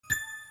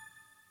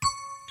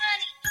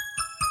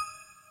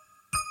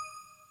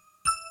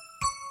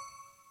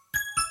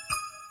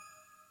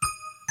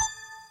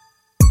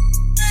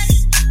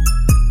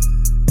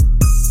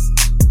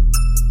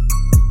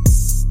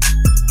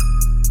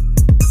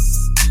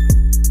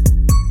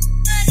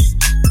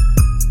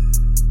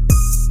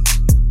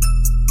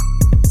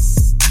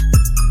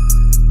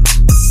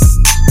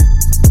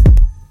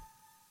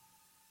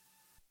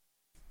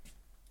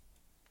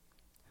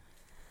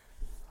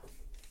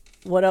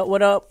What up,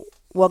 what up?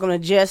 Welcome to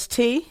Just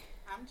T.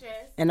 I'm Jess.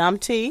 And I'm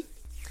T.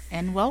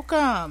 And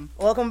welcome.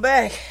 Welcome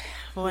back.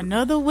 For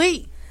another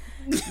week.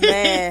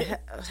 Man,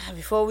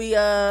 before we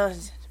got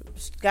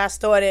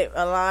started,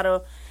 a lot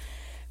of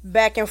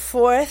back and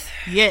forth.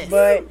 Yes.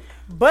 But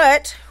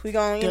we're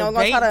going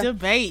to,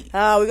 debate.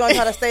 We're going to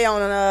try to stay on,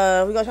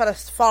 we're going to try to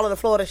follow the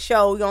flow of the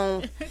show. We're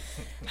going to,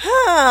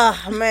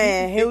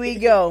 man, here we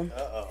go.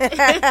 All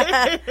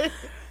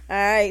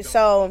right,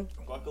 so.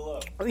 Buckle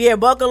up. Yeah,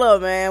 buckle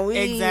up, man.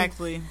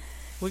 Exactly.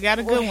 We got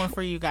a good one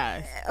for you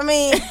guys. I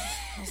mean,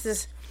 it's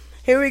just,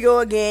 here we go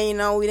again.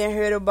 We didn't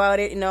hear about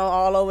it,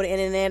 all over the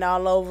internet,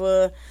 all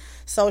over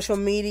social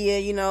media,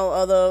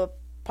 other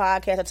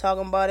podcasts are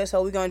talking about it.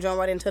 So we're going to jump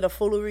right into the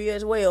foolery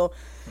as well.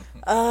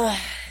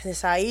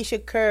 This Ayesha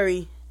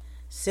Curry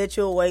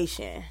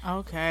situation.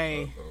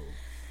 Okay.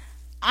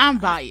 I'm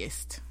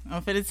biased.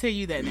 I'm finna tell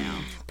you that now.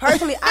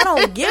 Personally, I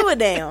don't give a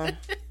damn.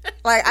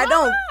 Like, I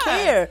don't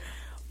care.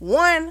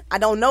 One, I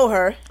don't know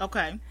her.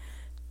 Okay.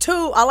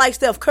 Two, I like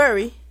Steph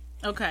Curry.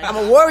 Okay. I'm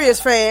a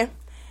Warriors fan.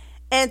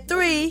 And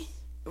three,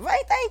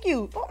 right, thank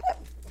you.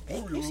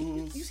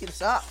 You see the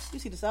socks. You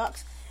see the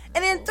socks.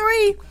 And then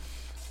three,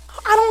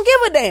 I don't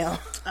give a damn.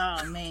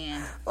 Oh,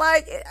 man.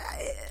 Like,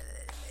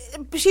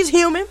 she's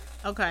human.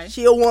 Okay.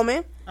 She a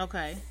woman.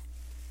 Okay.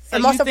 So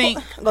And you most think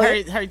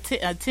her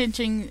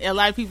attention, a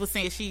lot of people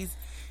saying she's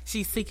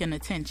seeking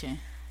attention.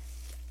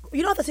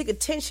 You don't have to seek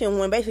attention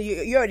when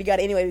basically you already got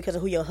it anyway because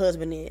of who your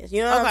husband is.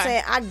 You know what I'm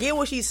saying? I get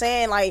what she's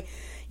saying. Like,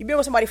 you've been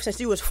with somebody since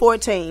you was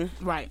 14.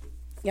 Right.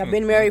 Y'all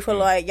been married for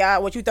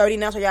you 30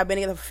 now, so y'all been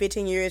together for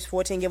 15 years,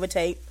 14 give or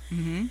take.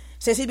 Mm-hmm.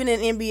 Since he's been in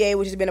the NBA,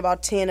 which has been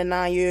about 10 to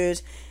 9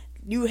 years,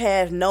 you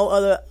have no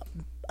other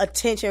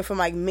attention from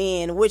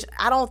men, which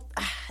I don't.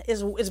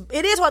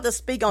 It is hard to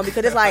speak on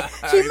because it's like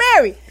she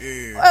married.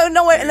 Yeah.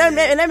 No wait, and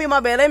let me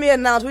my bad. Let me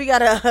announce we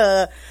got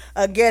a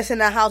guest in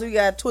the house. We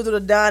got Tweezie Da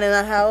Don in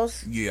the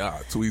house. Yeah,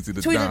 Tweezie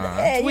Da Don.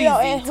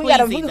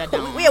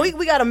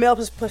 We got a male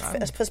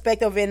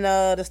perspective in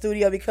the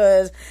studio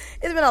because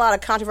there's been a lot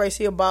of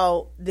controversy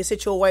about the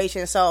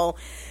situation. So,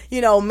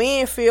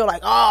 men feel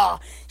like, oh,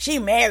 she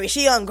married,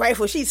 she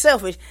ungrateful, she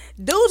selfish.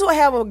 Dudes will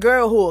have a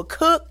girl who will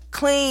cook,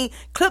 clean,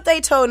 clip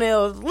their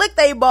toenails, lick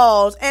their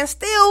balls, and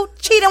still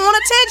cheat and want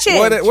attention.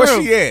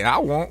 Where she at? I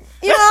won't.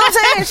 You know what I'm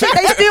saying?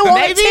 They still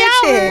want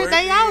attention.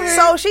 They out here.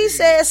 So she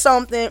said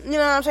something, you know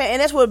what I'm saying?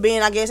 And that's what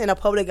being, I guess, in a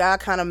public eye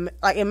kind of,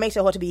 like, it makes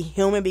it hard to be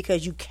human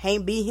because you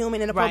can't be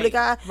human in a public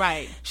eye.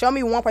 Right. Show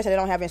me one person that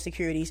don't have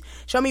insecurities.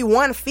 Show me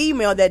one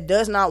female that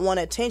does not want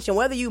attention.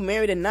 Whether you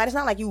married or not, it's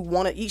not like you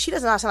want to, she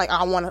does not sound like,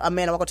 I want a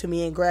man to walk up to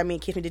me and grab me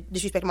and kiss me,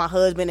 disrespect my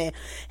husband and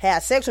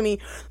have sex with me.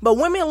 But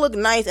women look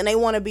nice and they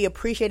want to be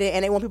appreciated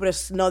and they want people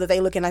to know that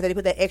they looking nice, that they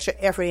put that extra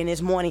effort in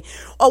this morning.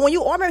 Or when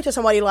you are married to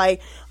somebody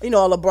like, a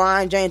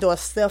LeBron James or a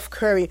Steph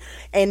Curry,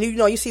 and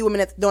you see women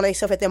that doing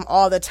stuff at them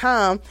all the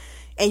time,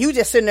 and you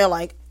just sitting there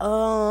like,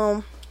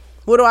 what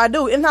do I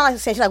do? It's not like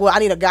saying she's like, well, I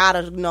need a guy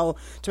to to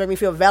make me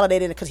feel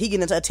validated because he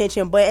getting into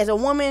attention. But as a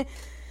woman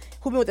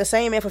who been with the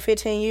same man for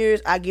 15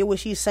 years, I get what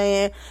she's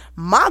saying.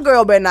 My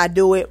girl better not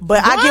do it,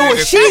 but I get what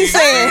she's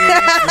saying.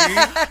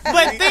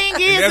 But the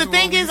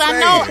thing is,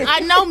 I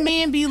know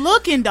men be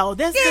looking though.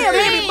 That's the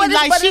thing.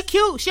 But she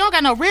cute. She don't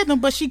got no rhythm,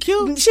 but she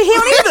cute. He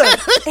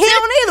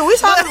don't either. We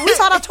saw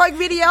the twerk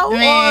video.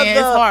 Man,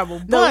 it's horrible.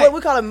 What we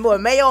call it,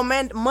 Mayo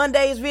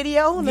Mondays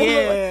video.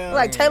 Yeah,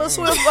 like Taylor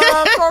Swift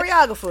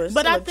choreographers.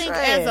 But I think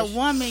as a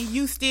woman,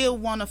 you still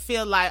want to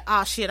feel like,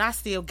 oh shit, I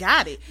still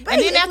got it. Baby,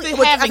 and then after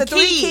having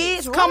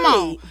kids, come on.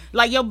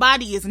 Like, your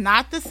body is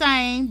not the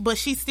same, but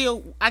she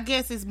still, I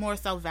guess it's more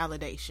so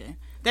validation.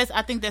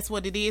 I think that's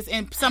what it is.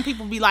 And some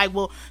people be like,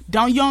 well,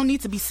 you don't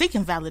need to be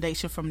seeking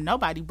validation from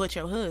nobody but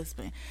your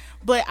husband.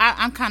 But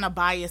I'm kind of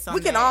biased on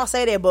that. We can all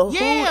say that, but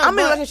I'm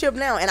in a relationship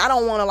now, and I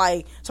don't want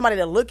to, somebody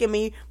to look at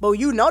me, but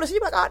you notice, you're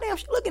like, oh, damn,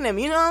 she looking at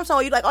me, you know what I'm saying?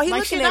 So you're like, oh, he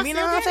looking at me, you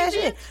know what I'm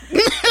saying?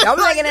 Shit. Don't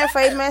be making that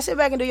face, man. Sit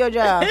back and do your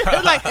job.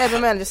 Like, as a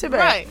manager, sit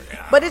back. Right.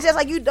 But it's just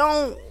like,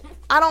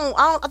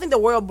 I think the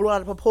world blew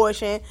out of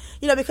proportion,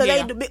 because because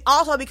at the end of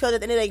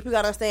the day, people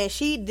gotta understand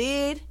she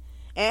did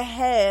and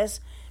has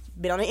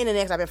been on the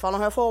internet. Cause I've been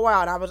following her for a while,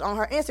 and I was on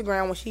her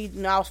Instagram when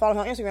I was following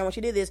her on Instagram when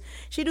she did this.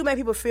 She do make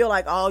people feel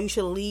like, oh, you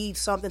should lead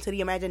something to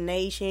the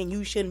imagination.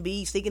 You shouldn't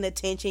be seeking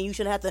attention. You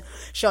shouldn't have to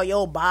show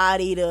your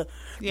body to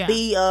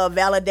be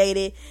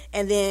validated.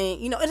 And then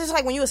it's just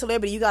like when you're a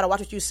celebrity, you gotta watch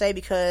what you say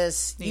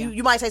because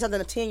you might say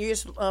something 10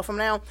 years from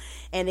now,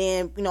 and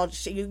then your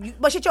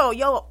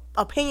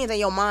opinions and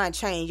your mind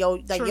change.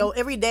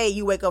 Every day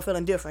you wake up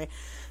feeling different.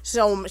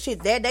 So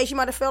that day she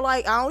might have felt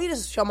like, I don't need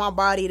to show my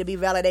body to be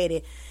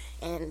validated.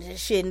 And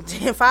shit,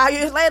 5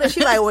 years later,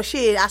 she like, well,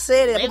 shit, I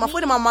said it. I put my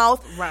foot in my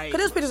mouth. Right. Because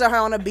there's pictures of her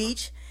on the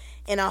beach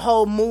in a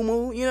whole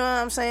moo-moo. You know what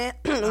I'm saying?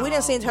 We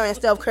didn't see her and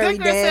Steph Curry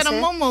dancing. That girl said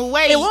a moo-moo.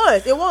 Wait.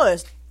 It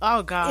was.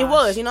 Oh, God. It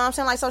was. You know what I'm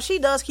saying? Like, so she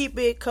does keep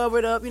it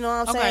covered up. You know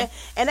what I'm saying?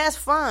 And that's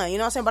fine. You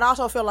know what I'm saying? But I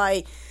also feel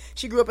like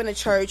she grew up in the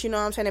church, you know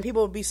what I'm saying? And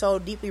people would be so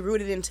deeply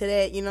rooted into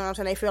that, you know what I'm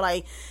saying? They feel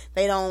like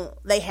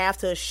they have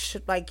to,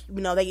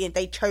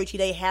 they churchy,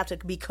 they have to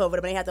be covered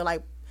up, and they have to,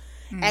 like,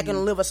 acting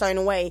and live a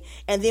certain way.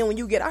 And then when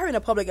you get out here in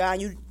the public eye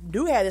and you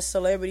do have this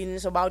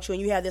celebrityness about you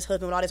and you have this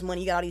husband with all this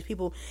money, you got all these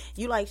people,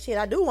 you like, shit,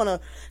 I do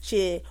want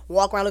to,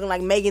 walk around looking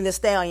like Megan Thee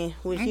Stallion,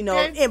 which,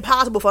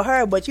 impossible for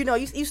her. But,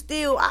 you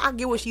still, I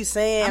get what she's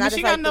saying. I mean,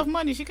 she got enough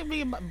money. She could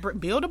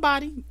build a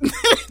body.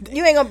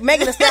 You ain't going to,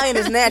 Megan Thee Stallion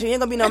is natural. You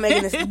ain't going to be no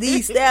Megan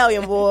Thee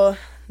Stallion, boy.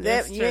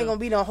 That you ain't gonna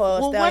be no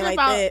stallion like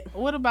that.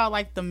 What about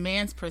like the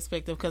man's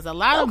perspective? Because a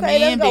lot of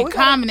men been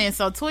commenting.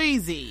 So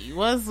Tweezy,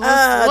 what's your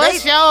Let me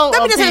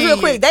just say this real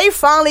quick. They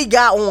finally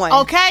got one.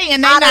 Okay,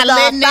 and they not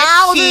letting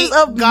that shit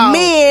of go.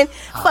 Men,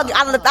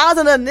 out of the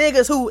thousands of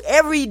niggas who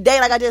every day,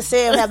 like I just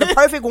said, have the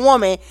perfect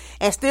woman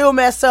and still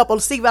mess up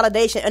or seek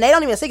validation, and they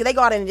don't even seek it. They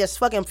go out and just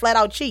fucking flat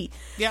out cheat.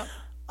 Yep.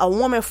 A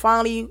woman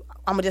finally,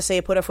 I'm gonna just say,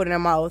 put her foot in her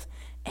mouth.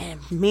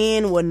 And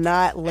men will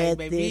not let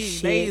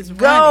this shit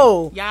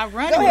go. Y'all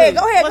running.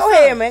 Go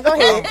ahead, man. Go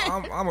ahead.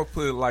 I'm gonna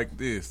put it like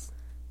this.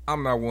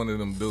 I'm not one of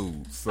them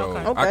dudes, so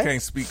I can't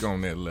speak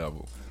on that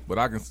level. But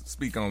I can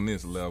speak on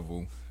this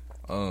level.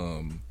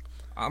 I'm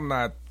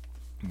not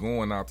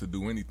going out to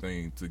do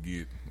anything to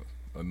get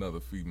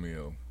another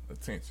female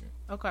attention.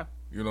 Okay.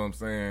 You know what I'm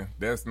saying?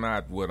 That's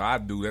not what I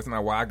do. That's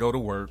not why I go to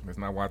work. That's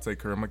not why I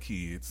take care of my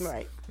kids.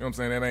 Right. You know what I'm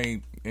saying? That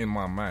ain't in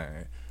my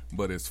mind.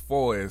 But as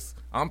far as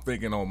I'm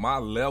thinking on my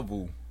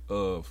level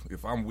of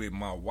if I'm with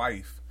my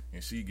wife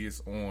and she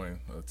gets on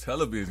a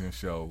television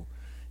show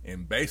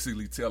and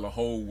basically tell the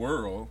whole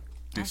world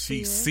that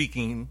she's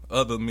seeking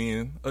other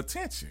men's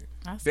attention.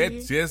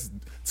 That's just,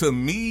 to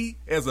me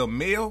as a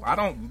male,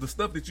 the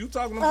stuff that you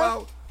talking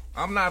about,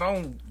 I'm not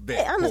on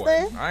that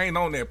part. I ain't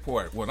on that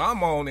part. What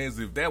I'm on is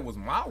if that was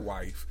my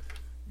wife,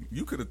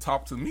 you could have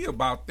talked to me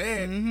about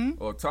that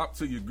or talked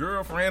to your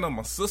girlfriend or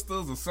my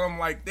sisters or something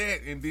like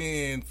that and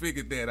then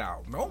figured that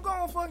out. Don't go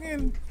on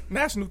fucking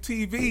national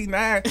TV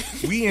now.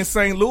 We in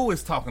St.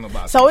 Louis talking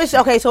about so it's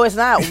okay, so it's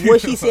not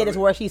what she said is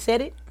where she said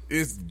it?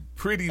 It's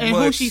pretty and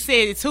much. Who she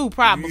said it to,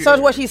 probably. Yeah. So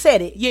it's where she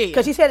said it. Yeah.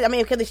 Because she said it,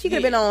 because she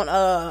could have been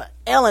on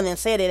Ellen and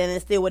said it and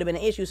it still would have been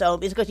an issue. So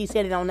it's because she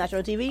said it on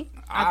national TV?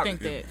 I think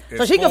that.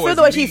 So she can feel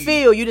the way she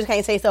feel. You just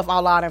can't say stuff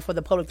out loud and for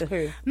the public to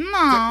hear. No.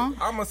 I'm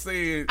going to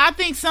say it. I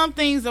think some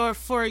things are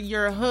for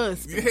your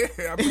husband.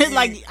 Yeah.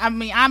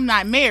 I'm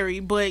not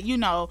married, but,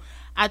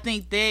 I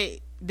think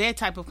that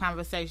type of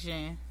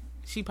conversation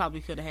she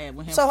probably could have had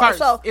with him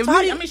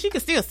first. She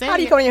could still say it. How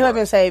do you come to your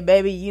husband and say,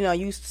 baby,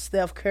 you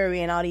Steph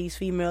Curry and all these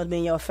females be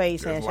in your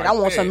face and shit. I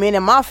want some men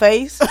in my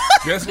face.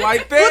 Just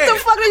like that. What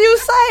the fuck do you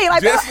say?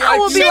 Like, I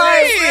would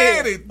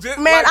be like,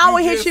 man, I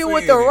would hit you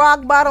with the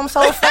rock bottom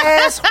so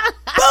fast.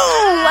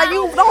 Boom! Like,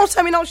 you don't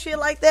tell me no shit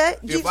like that.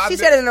 She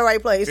said it in the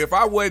right place. If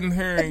I wasn't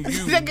hearing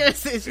you,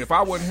 if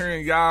I wasn't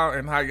hearing y'all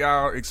and how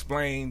y'all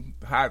explain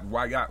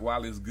why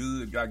it's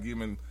good, y'all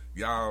giving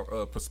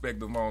y'all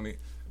perspective on it.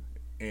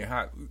 And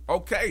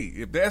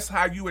if that's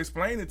how you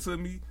explain it to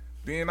me,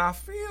 then I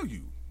feel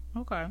you.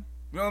 Okay.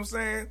 You know what I'm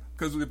saying?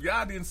 Because if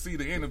y'all didn't see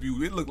the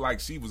interview, it looked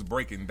like she was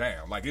breaking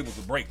down. Like it was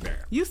a breakdown.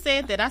 You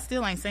said that. I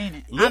still ain't seen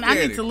it. I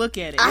need to look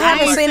at it. I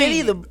haven't seen it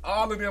either.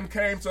 All of them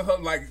came to her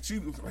like she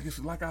was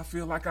like, I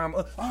feel like I'm.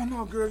 Oh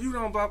no, girl, you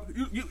don't.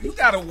 You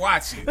gotta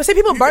watch it. But see,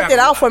 people burnt it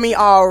out for me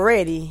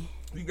already.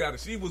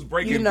 She was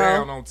breaking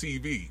down on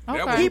TV.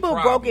 Okay. People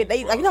broke it.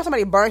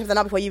 Somebody burned something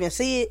out before you even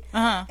see it.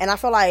 And I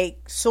feel like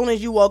soon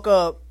as you woke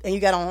up and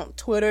you got on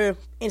Twitter,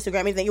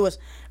 Instagram, anything, it was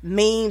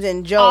memes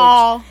and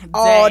jokes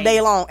all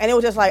day long. And it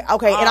was just like,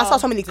 okay. And I saw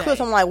so many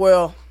clips. I'm like,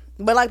 well,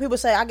 but like people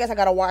say, I guess I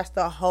gotta watch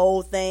the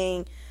whole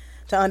thing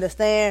to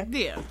understand.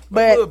 Yeah,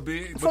 but a little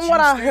bit, from what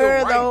I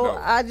heard, though,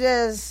 I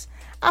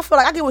feel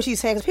like I get what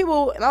she's saying because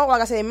people,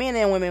 like I said, men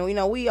and women,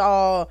 we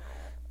all.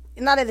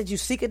 Not that you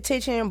seek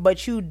attention,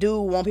 but you do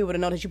want people to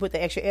know that you put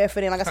the extra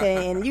effort in. Like I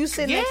said, and you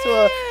sitting next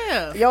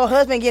to your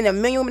husband getting a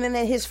million women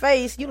in his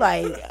face. You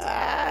like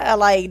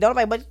don't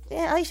like. But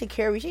Ayesha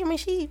Curry,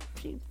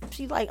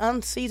 she like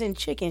unseasoned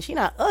chicken. She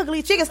not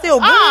ugly. Chicken still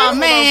good. Oh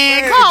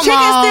man,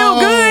 chicken still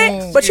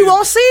good, but you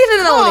won't season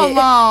it on it. Come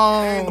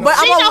on. But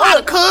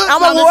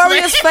I'm a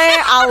Warriors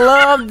fan. I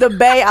love the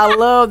Bay. I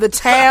love the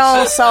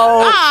town. So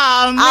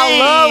I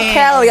love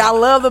Cali. I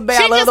love the Bay.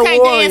 I love the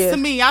Warriors. Can't dance to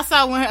me. I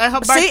saw when her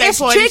birthday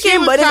party.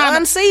 Chicken, but it's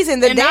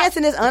unseasoned. The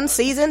dancing is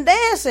unseasoned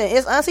dancing.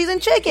 It's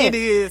unseasoned chicken. It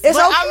is. It's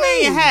but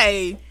okay.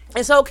 Hey,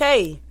 it's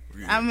okay.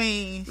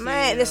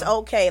 Man, it's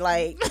okay.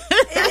 Like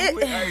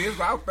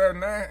it's out there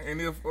now, and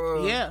if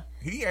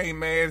he ain't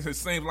mad, it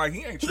seems like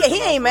he ain't.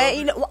 He ain't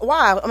mad.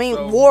 Why?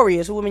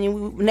 Warriors.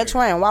 Next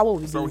round. Why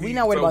would we be? We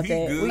not worried about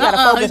that. Good. We gotta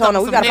focus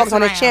on. We gotta focus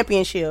on the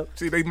championship.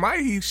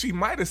 See, she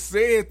might have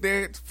said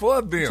that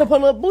for them to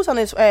put a little boost on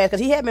his ass because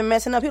he had been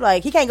messing up.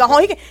 He can't go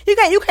home.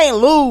 You can't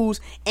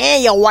lose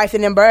and your wife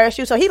didn't embarrass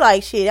you. So he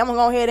like shit. I'm gonna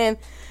go ahead and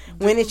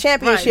win the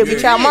championship.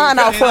 Get y'all mind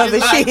off of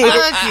it. Shit.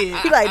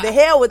 He like the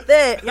hell with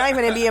that. Y'all ain't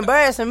gonna be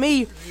embarrassing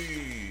me.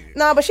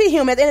 No, but she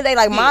human. At the end of the day,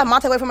 like my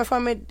takeaway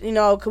from it,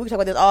 cause we can talk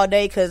about this all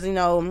day. Cause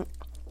men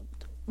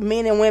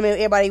and women,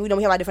 everybody, we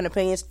have our different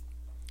opinions.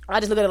 I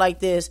just look at it like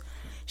this: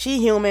 she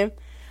human.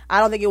 I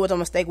don't think it was a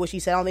mistake what she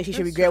said. I don't think she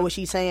should regret what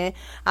she's saying.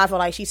 I feel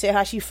like she said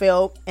how she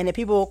felt, and if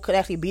people could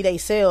actually be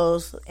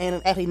themselves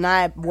and actually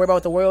not worry about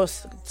what the world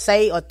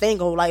say or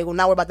think, or like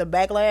not worry about the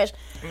backlash,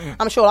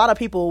 I'm sure a lot of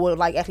people would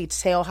like actually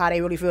tell how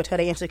they really feel, tell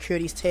their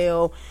insecurities,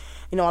 tell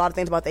a lot of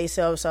things about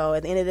themselves. So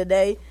at the end of the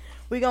day,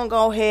 we're gonna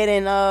go ahead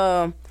and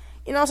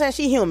you know what I'm saying,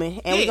 she human,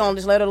 and we're gonna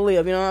just let her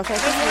live. You know what I'm saying?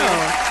 She's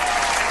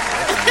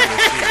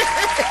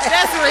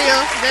That's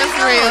real. That's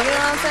real. You know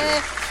what I'm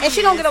saying? And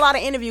she don't get a lot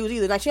of interviews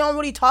either. Like, she don't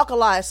really talk a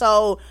lot.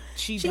 So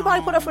she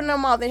probably put her foot in her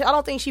mouth. I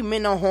don't think she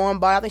meant no harm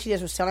by it. I think she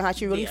just was telling how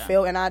she really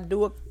felt. And I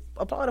do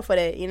applaud her for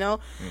that, you know?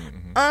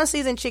 Mm-hmm.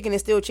 Unseasoned chicken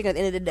is still chicken at the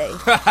end of the day.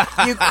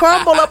 You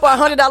crumble up a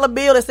 $100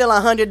 bill, it's still a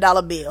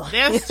 $100 bill.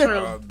 That's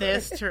true.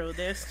 That's true.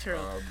 That's true.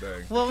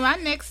 Well, my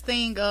next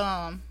thing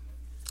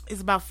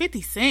is about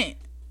 50 Cent.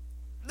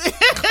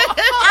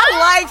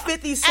 I like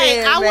 50 Cent.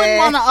 Hey, I wouldn't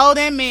want to owe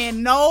that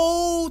man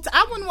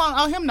I wouldn't want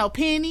to owe him no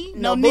penny,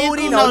 no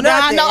booty, nickel, no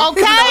dime, no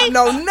okay,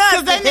 no nothing.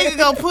 Because that nigga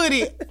gonna put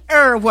it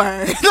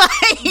word.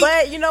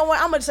 But you know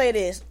what? I'm gonna say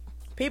this: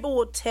 people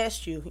will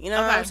test you. You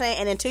know what I'm saying?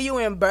 And until you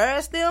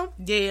embarrass them,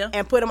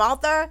 and put them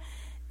out there,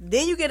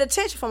 then you get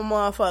attention from a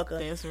motherfucker.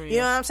 That's real. You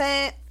know what I'm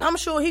saying? I'm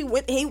sure they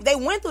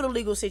went through the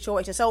legal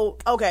situation. So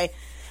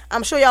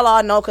I'm sure y'all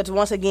all know, because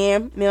once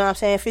again, you know what I'm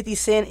saying, 50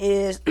 Cent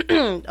is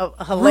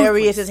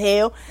hilarious as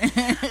hell.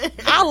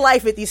 I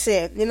like 50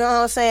 Cent, you know what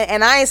I'm saying?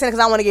 And I ain't saying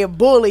because I want to get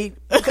bullied.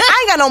 I ain't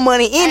got no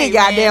money any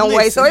goddamn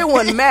way, so it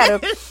wouldn't matter.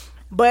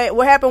 But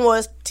what happened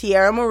was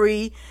Tierra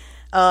Marie,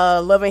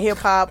 Love and Hip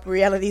Hop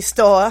reality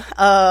star.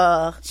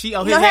 She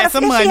owed his ass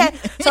some money.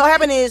 So what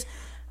happened is,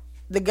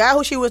 the guy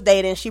who she was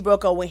dating, she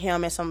broke up with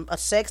him, and a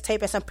sex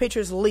tape and some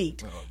pictures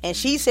leaked. And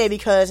she said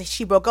because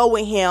she broke up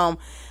with him,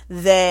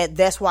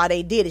 that's why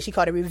they did it. She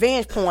called it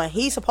revenge porn.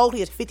 He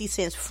supposedly is 50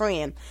 Cent's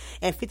friend,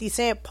 and 50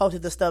 Cent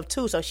posted the stuff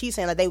too. So she's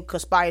saying that they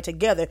conspired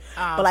together.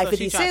 But like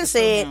 50 Cent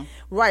said,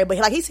 right? But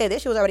like he said, that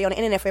shit was already on the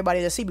internet for everybody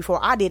to see before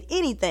I did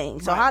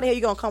anything. So how the hell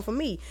you gonna come for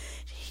me?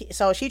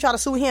 So she tried to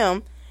sue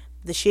him.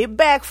 The shit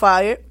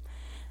backfired.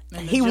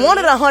 He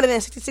wanted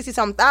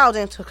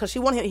 $160,000 because he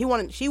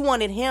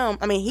wanted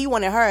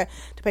her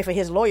to pay for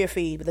his lawyer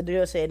fee, but the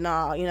judge said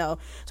nah, you know.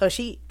 So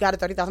she got a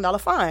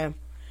 $30,000 fine.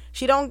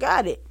 She don't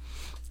got it.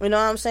 You know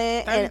what I'm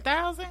saying?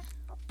 $30,000?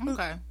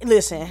 Okay.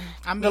 Listen,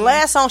 the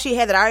last song she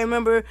had that I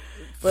remember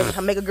was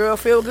 "Make a Girl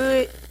Feel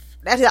Good."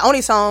 That's the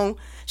only song.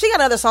 She got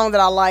another song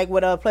that I like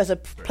with a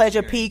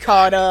Pleasure P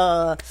called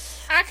I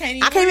can't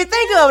even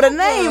think of the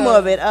name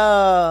of it.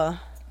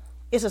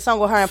 It's a song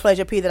with her and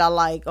Pleasure P that I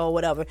like or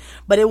whatever,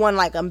 but it wasn't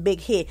like a big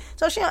hit.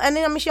 So she don't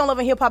live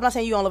in hip hop. I'm not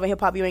saying you don't live in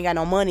hip hop, you ain't got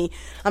no money.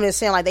 I'm just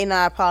saying like they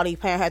not probably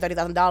paying her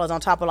 $30,000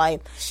 on top of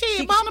like.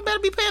 Mama better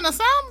be paying her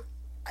something.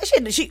 I'm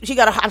sure she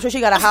got a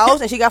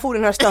house and she got food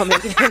in her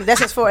stomach.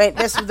 That's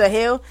the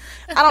hell.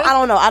 I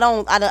don't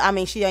know. I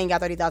mean, she ain't got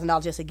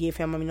 $30,000 just to give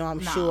him. I mean, I'm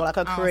sure like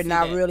her career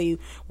not really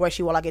where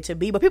she would like it to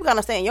be. But people gotta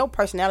understand your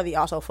personality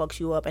also fucks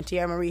you up. And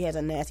Tierra Marie has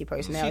a nasty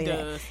personality. She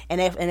does. And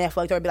that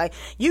fucked her. Be like,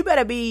 you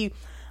better be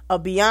a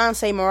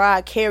Beyonce,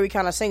 Mariah Carey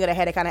kind of singer that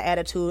had that kind of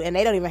attitude, and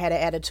they don't even have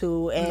that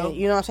attitude. And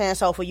you know what I'm saying?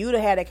 So for you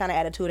to have that kind of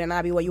attitude and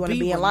not be where you want to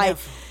be in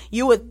life,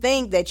 you would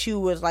think that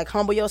you was like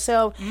humble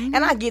yourself. Mm-hmm.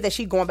 And I get that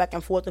she going back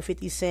and forth with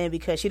 50 Cent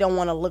because she don't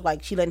want to look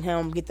like she letting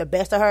him get the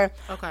best of her.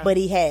 Okay. But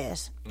he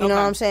has. You know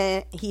what I'm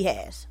saying? He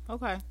has.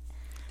 Okay.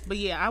 But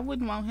yeah, I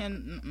wouldn't want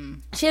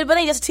him. Shit, but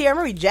ain't just Tierra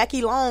Marie.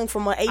 Jackie Long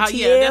from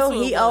ATL.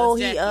 He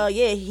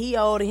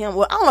owed him.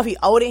 Well, I don't know if he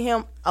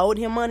owed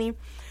him money,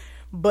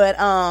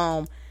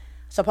 but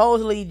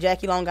supposedly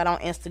Jackie Long got on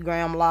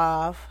Instagram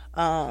Live.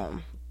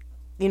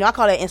 You know, I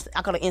call it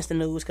Insta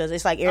News because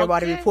it's like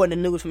everybody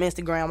reporting the news from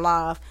Instagram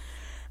Live.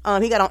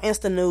 He got on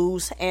Insta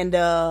News and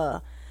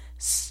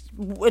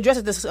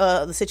addresses this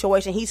the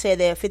situation. He said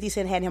that 50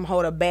 Cent had him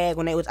hold a bag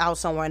when they was out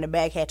somewhere, and the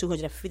bag had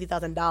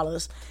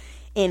 $250,000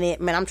 in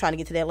it. Man, I'm trying to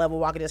get to that level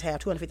where I could just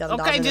have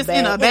 $250,000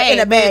 in a bag. In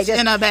a bag.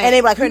 And they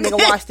be like, here, nigga,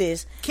 watch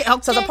this.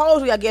 So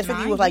supposedly, I guess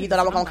 50 was like, you thought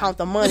I was going to count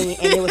the money,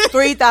 and it was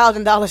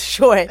 $3,000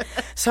 short.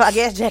 So I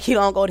guess Jackie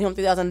Long owed him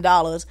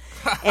 $3,000.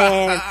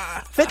 And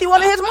 50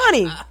 wanted his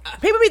money.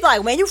 People be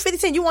like, man, you 50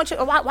 Cent, you want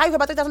why you care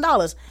about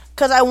 $3,000?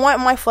 Because I want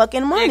my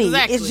fucking money.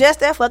 Exactly. It's just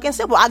that fucking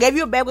simple. I gave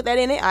you a bag with that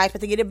in it. I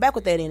expect to get it back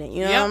with that in it.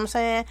 You know what I'm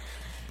saying?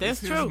 That's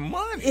true.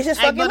 Money. It's his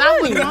fucking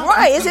money.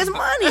 Right, it's his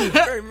money.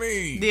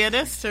 Yeah,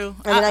 that's true.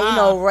 And then, you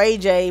know, Ray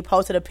J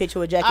posted a picture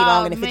with Jackie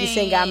Long, and then 50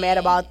 Cent got mad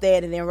about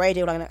that, and then Ray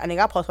J was like, I think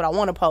I post what I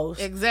want to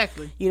post.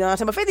 Exactly. You know what I'm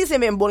saying? But 50 Cent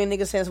been bullying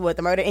niggas since what,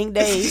 the Murder Inc.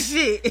 days?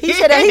 Shit. He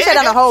shut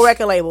down the whole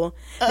record label.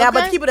 Now,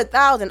 but to keep it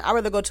 1,000, I'd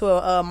rather go to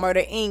a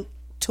Murder Inc.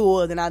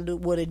 tour than I do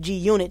with a G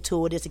Unit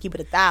tour just to keep it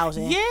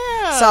 1,000. Yeah.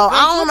 So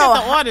I don't know.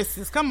 The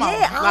artists, come on.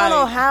 Yeah, I don't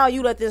know how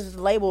you let this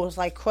label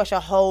like crush a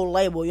whole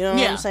label. You know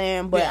what I'm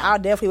saying? But I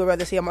definitely would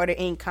rather see a Murder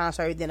Inc.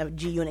 concert than a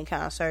G Unit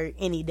concert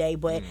any day.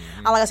 But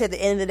like I said, at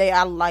the end of the day,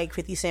 I like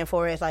 50 Cent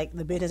for it as like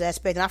the business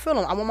aspect, and I feel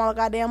him. I want my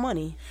goddamn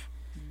money.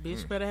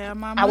 Bitch better have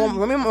my money. I won't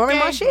remember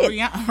my shit.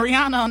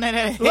 Rihanna on that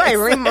ass. Right,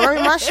 remember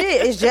my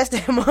shit. It's just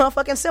that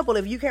motherfucking simple.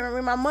 If you can't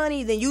remember my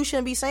money, then you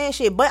shouldn't be saying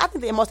shit. But I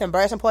think the most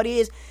embarrassing part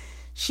is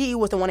she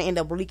was the one to end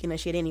up leaking the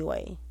shit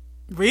anyway.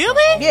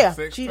 Really? Yeah.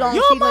 She don't.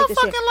 You she a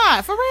motherfucking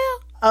lie, for real?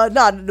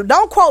 No,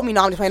 don't quote me.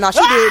 No, I'm just playing. No, she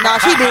did. No,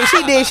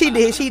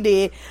 she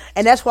did.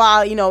 And that's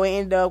why, it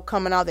ended up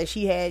coming out that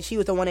she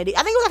was the one that did.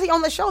 I think it was actually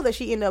on the show that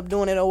she ended up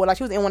doing it, or like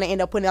she was the one that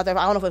ended up putting it out there.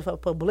 I don't know if it was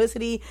for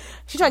publicity.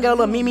 She trying to get a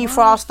little Mimi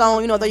Frost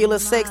on, throw your little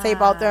sex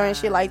tape out there and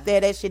shit like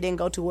that. That shit didn't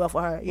go too well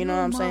for her. You know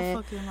what I'm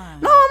saying?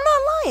 No, I'm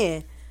not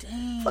lying.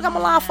 Damn. Fuck, I'm a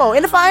lie for.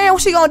 And if I am,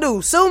 what she gonna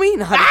do? Sue me?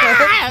 No,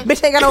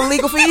 bitch ain't got no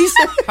legal fees.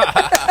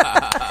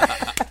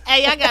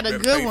 Hey, I got a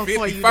good one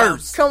for you.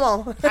 First. Come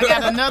on. I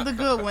got another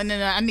good one,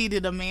 and I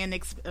needed a man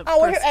perspective.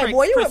 Hey,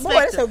 boy,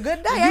 that's a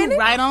good day, ain't it?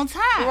 Right on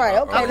time. Right,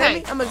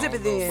 okay. I'm going to zip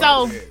it then.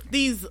 So,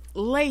 these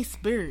lace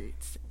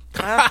birds.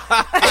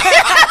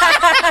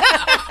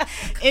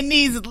 And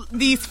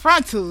these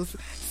frontals.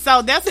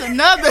 So that's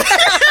another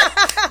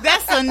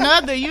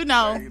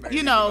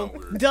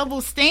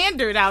double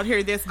standard out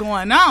here that's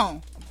going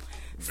on.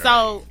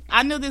 So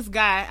I knew this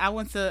guy. I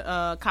went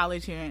to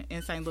college here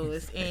in St.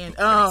 Louis, and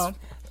I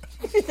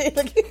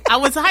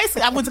went to high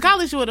school. I went to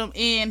college with him,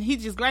 and he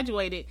just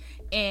graduated,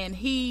 and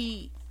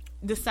he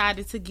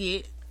decided to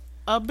get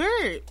a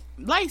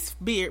lace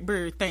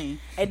bird thing.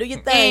 Hey, do your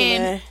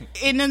thing, man.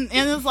 And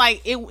it was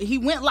like he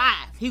went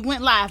live. He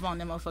went live on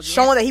them motherfuckers.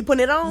 Showing that he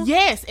putting it on?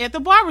 Yes, at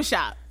the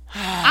barbershop.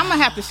 I'm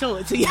gonna have to show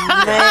it to y'all.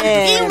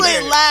 He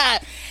went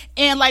live.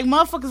 And like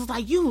motherfuckers was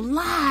like, you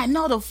lying.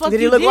 No, the fuck did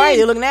you it look did. right?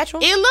 Did it look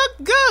natural? It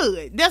looked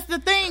good. That's the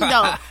thing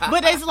though.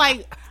 But it's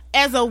like,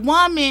 as a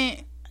woman,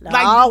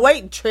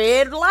 wait,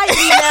 tread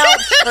lightly now.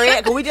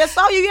 Tread, cause we just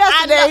saw you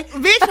yesterday.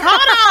 Bitch, hold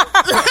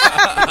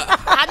on.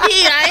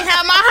 I ain't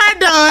have my hair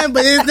done,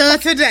 but it's done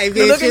today, bitch.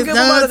 You're looking good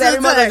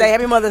for Mother's Day.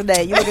 Happy Mother's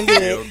Day. You looking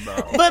good.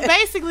 But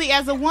basically,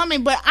 as a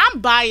woman, but I'm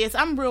biased.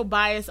 I'm real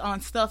biased on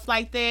stuff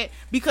like that,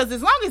 because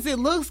as long as it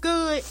looks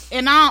good,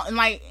 and I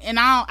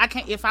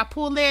can't, if I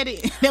pull at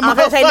it, I'm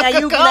gonna say now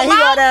he go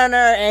down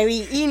there and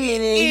he eating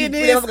it, and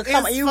he look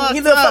up and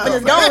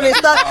it's gone and it's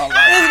stuck,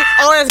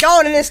 or it's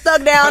gone and it's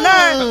stuck down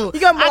there. You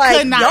gonna be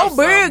like, your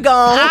beard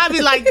gone. I'd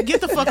be like,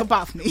 get the fuck up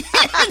off me.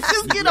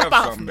 Just get up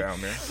off me.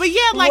 But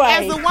yeah, like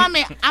as a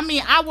woman, I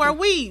mean, I wear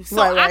weave, so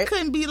I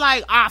couldn't be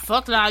like,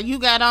 fuck it all, you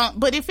got on.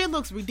 But if it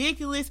looks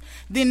ridiculous,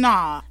 then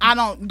nah, I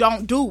don't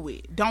do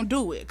it. Don't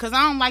do it, because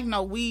I don't like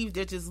no weave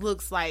that just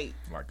looks like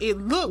it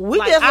look. We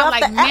like, just left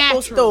like the natural.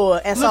 Apple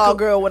store and saw a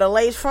girl with a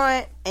lace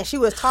front, and she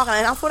was talking,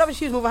 and I thought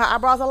she was moving her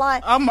eyebrows a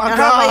lot. Oh my and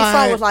god! Her lace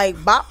front was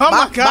like bop, oh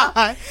bop, my god!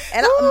 Bop.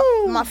 And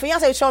my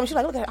fiance was showing me. She's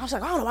like, look at. I was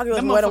like, I don't know why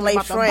girls wear them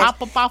lace fronts.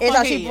 It's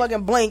like she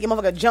fucking blink and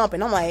motherfucker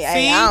jumping. I'm like,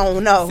 hey, I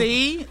don't know.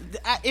 See,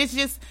 it's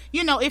just,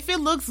 if it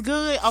looks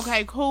good,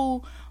 okay,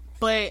 cool.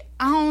 But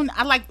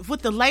I like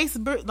with the lace,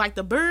 like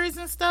the birds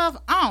and stuff.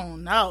 I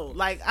don't know.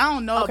 Like I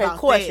don't know. Okay, about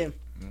question.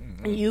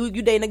 That. You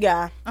dating a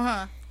guy,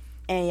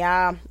 and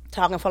y'all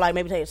talking for like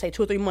maybe say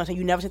 2 or 3 months, and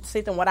you never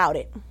sit them without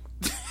it.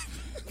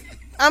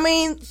 I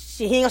mean,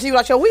 he ain't gonna see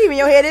without your weave in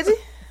your head, is he?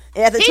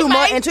 After 2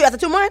 months, after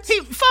 2 months,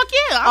 fuck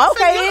yeah.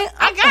 Okay,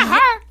 I got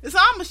her, so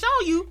I'm gonna show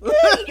you.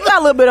 You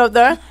got a little bit up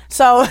there,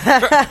 so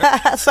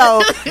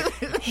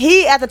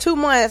he after 2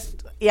 months,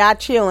 y'all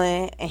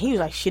chilling, and he was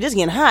like, "Shit, it's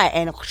getting hot,"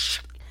 and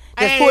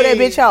just pull that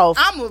bitch off.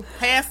 I'm gonna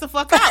pass the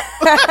fuck out.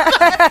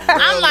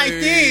 I'm like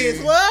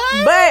this.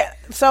 What?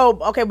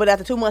 But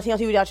after 2 months, he don't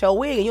see without your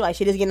wig, and you like,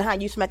 shit, it's getting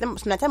hot. You smack that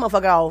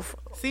motherfucker off.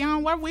 See, I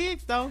don't wear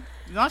wigs though.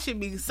 Y'all should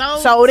be so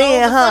So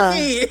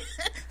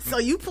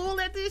you pull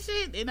at this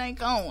shit, it ain't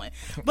going.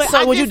 But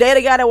so would you date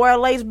a guy that wear a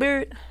lace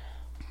beard?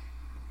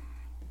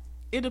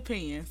 It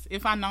depends.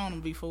 If I known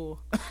him before.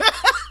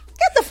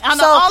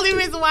 The only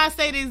reason why I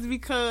say this is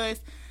because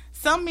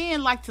some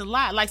men like to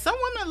lie. Like some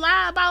women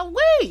lie about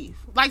weave.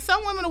 Like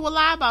some women will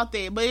lie about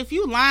that. But if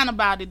you lying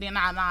about it, then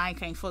I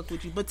can't fuck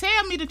with you. But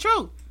tell me the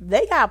truth.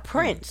 They got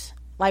prints.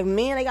 Like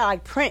men, they got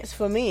like prints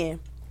for men.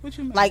 What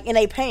you mean? Like in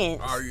their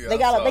pants. Oh, yeah, they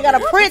got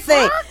a print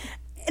thing.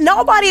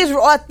 Nobody is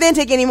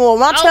authentic anymore.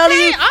 I'm telling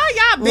you,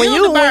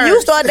 when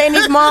you start dating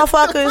these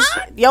motherfuckers,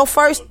 your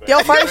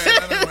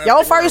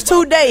first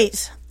 2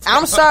 dates,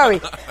 I'm sorry,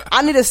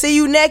 I need to see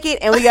you naked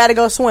and we got to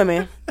go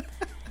swimming.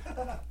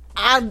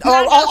 On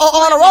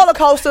a roller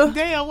coaster.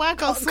 Damn, why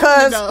go swimming?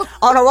 Because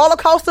on a roller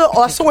coaster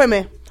or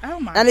swimming. Oh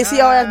my I need to see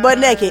your ass butt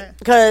naked.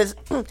 Because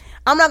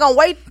I'm not gonna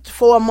wait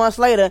 4 months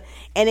later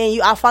and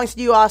then I finally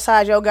see you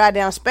outside your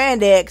goddamn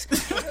spandex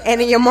and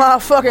then your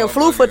motherfucking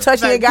floofer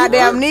touching your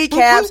goddamn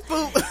kneecaps.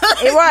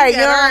 Right, you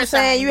know what I'm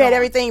saying? You had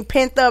everything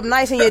pent up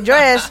nice in your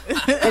dress,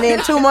 and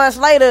then 2 months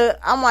later,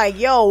 I'm like,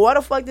 yo, where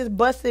the fuck this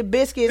busted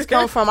biscuits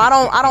come from? I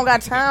don't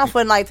got time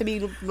for to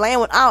be laying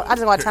with. I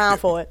just got time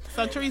for it.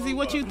 So Tweezie,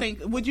 what you think?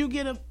 Would you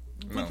get a?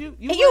 No.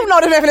 You know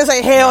the man finna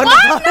say hell no.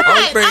 Why not?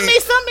 I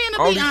mean, some men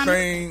to be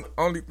honest.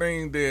 Only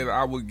thing that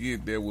I would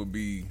get that would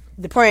be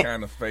the print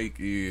kind of fake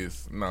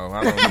is I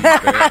don't need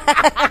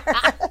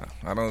that.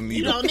 I don't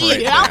need a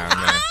print now,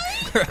 man.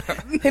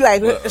 He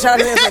like, shout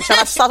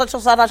out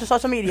to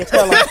social media.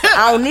 Tell him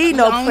I don't need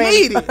no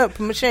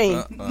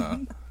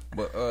machine.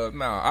 But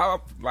I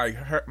like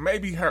her.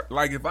 Maybe her.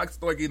 Like if I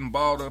start getting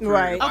bald up,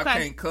 right? If I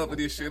can't cover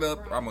this shit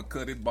up, I'm gonna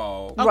cut it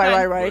bald.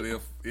 Okay. Right. But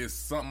if it's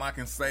something I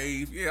can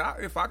save,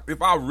 if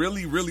I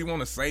really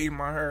want to save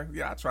my hair,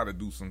 I try to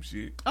do some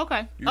shit.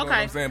 Okay. You know what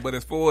I'm saying? But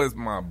as far as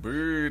my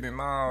beard and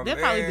all they'll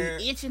that, probably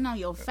be itching on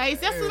your face.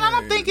 That's what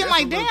I'm thinking.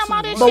 Like, damn,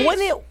 all that shit. But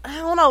wouldn't it? I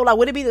don't know. Like,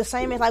 would it be the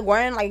same as like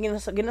wearing like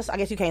getting? I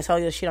guess you can't tell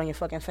your shit on your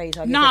fucking face.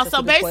 No.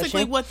 So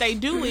basically, what they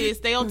do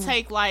is they'll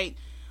take like.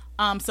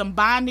 Some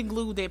bonding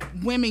glue that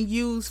women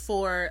use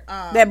for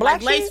that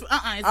black like lace.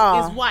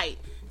 It's white.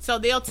 So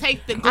they'll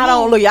take the glue. I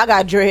don't look. I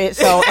got dread,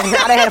 so I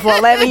done had it for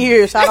 11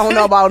 years. So I don't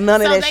know about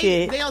none of that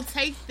shit. They'll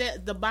take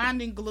the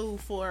bonding glue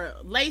for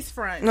lace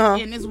front,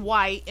 and it's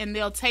white, and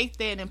they'll take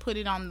that and put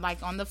it on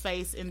like on the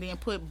face, and then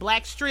put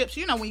black strips.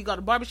 You know, when you go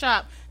to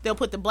barbershop, they'll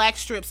put the black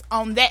strips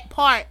on that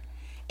part,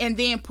 and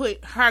then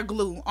put her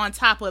glue on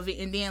top of it,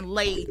 and then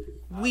lay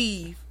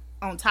weave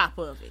on top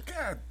of it.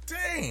 God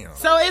damn.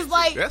 So it's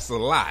like that's a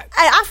lot. Hey,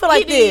 I feel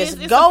like this.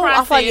 I feel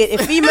like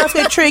if females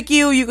could trick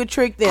you could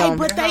trick them. Hey,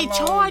 but they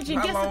charging.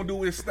 How long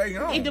do it stay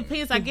on? It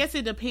depends. I guess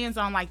it depends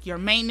on like your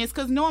maintenance.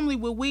 Because normally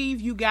with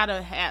weave, you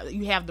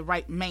have the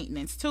right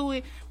maintenance to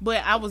it.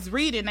 But I was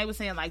reading, they were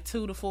saying like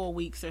 2 to 4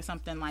 weeks or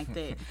something like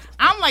that.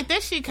 I'm like,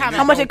 that shit kind of.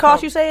 How much it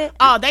cost? You said?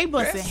 Oh, they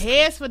busting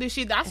heads for this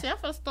shit. I said, I'm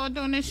gonna start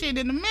doing this shit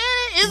in a minute.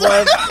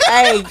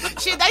 Hey,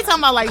 shit, they talking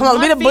about like. Come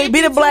on,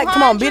 be the black.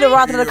 Come on, be the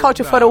rock of the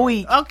culture for the week.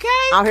 Okay,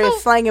 out here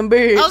slanging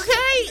beards.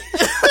 Okay,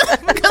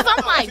 because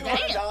I'm like, damn.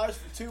 $200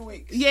 for 2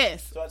 weeks.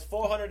 Yes. So that's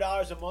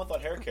 $400 a month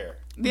on hair care.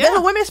 Yeah. That's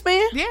what women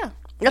spend. Yeah.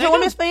 That's what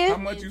women spend. How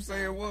much you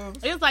say it was?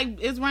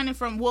 It's running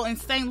from in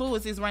St.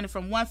 Louis it's running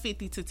from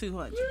 $150 to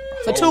 $200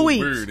 for 2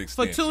 weeks.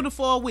 For 2 to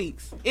 4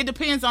 weeks. It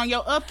depends on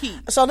your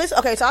upkeep. So I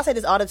say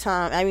this all the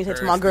time. I mean, say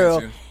to my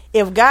girl,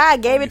 if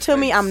God gave it to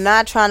me, I'm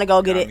not trying to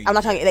go get it. I'm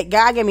not trying to get it.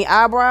 God gave me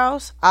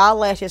eyebrows,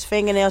 eyelashes,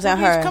 fingernails, and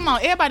hair. Come on,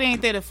 everybody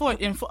ain't that a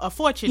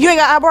fortune. You ain't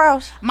got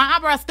eyebrows? My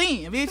eyebrows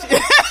thin, bitch.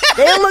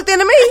 They don't look thin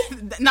to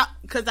me. No,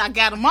 because I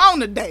got them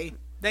on today.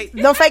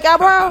 No fake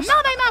eyebrows? No,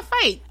 they not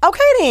fake. Okay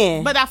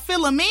then. But I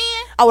fill them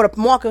in. Oh, with a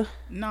marker?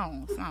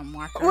 No, it's not a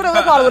marker. What do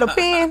they call it? With a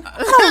pen? No,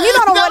 you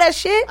don't wear that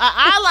shit.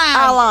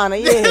 Eyeliner,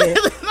 yeah.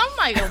 I'm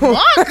like, a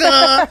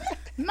marker?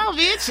 No,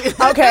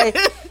 bitch. Okay.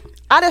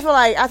 I just feel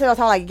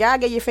like,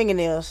 God gave you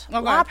fingernails.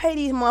 Okay. Why pay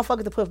these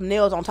motherfuckers to put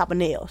nails on top of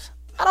nails?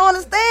 I don't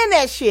understand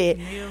that shit.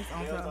 Nails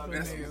on top of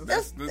nails.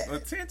 That's the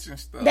attention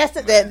stuff.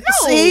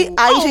 See,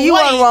 Ayesha, you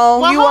weren't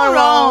wrong. Well, you weren't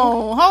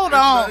wrong. Hold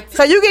on.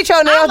 So you get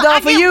your nails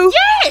done for you?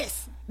 Yes.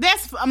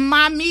 That's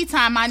my me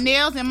time. My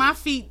nails and my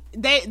feet.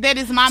 That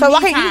is my me time. So why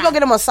can't you go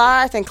get them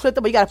massaged and clipped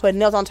up, but you got to put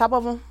nails on top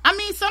of them? I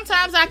mean,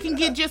 sometimes I can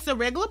get just a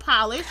regular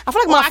polish. I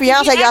feel like my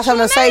fiance got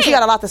something to say. She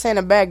got a lot to say in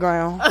the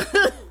background.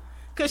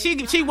 Cause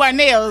she wear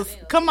nails.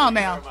 Come on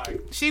now,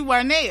 she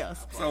wear nails.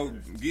 So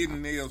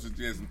getting nails is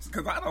just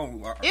because I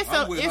don't.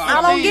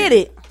 I don't get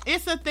it.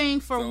 It's a thing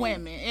for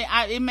women.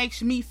 It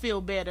makes me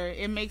feel better.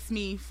 It makes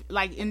me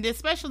like, and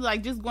especially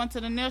like just going to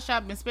the nail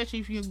shop, especially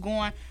if you're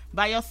going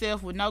by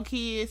yourself with no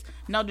kids,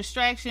 no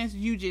distractions,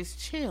 you just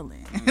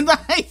chilling.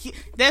 Like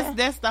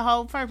that's the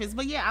whole purpose.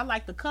 But yeah, I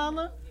like the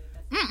color.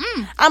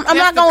 I'm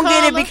not gonna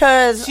get it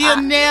because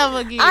she'll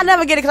never get it. I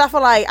never get it because I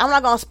feel like I'm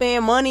not gonna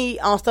spend money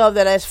on stuff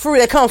that's free,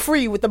 that come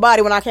free with the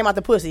body when I came out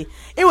the pussy.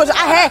 It was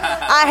I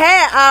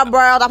had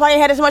eyebrows. I probably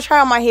had this much hair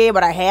on my head,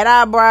 but I had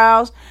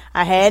eyebrows,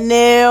 I had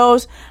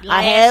nails,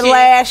 I had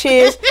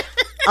lashes.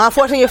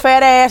 Unfortunately, your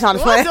fat ass. I'm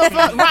just playing.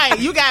 Right,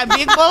 you got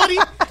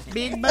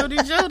big booty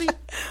Judy.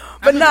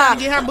 But now,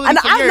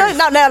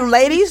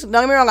 ladies, don't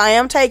get me wrong, I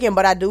am taking,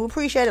 but I do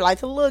appreciate it. I like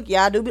to look.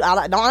 Yeah, I do.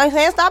 Don't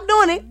understand. Stop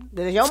doing it.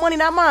 This is your money,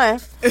 not mine.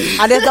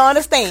 I just don't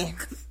understand.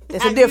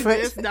 It's a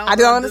difference. I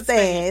don't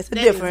understand. It's a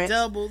difference.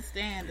 Double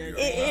standard.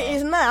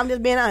 It's not. I'm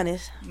just being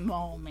honest.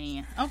 Oh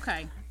man.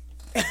 Okay.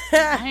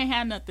 I ain't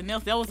had nothing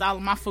else. That was all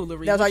of my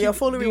foolery. That was all your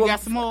foolery. You got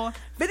some more?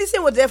 50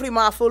 Cent was definitely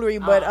my foolery,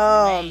 but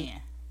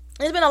man.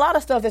 There's been a lot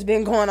of stuff that's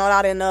been going on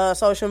out in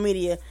social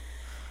media.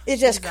 It's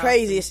just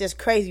crazy. It's just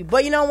crazy.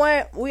 But you know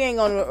what? We ain't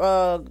going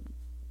to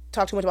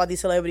talk too much about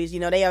these celebrities. You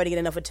know, they already get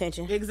enough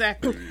attention.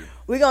 Exactly.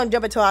 We're going to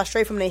jump into our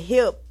Straight from the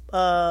Hip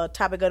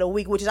topic of the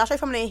week, which is our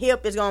Straight from the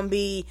Hip is going to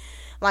be,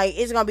 like,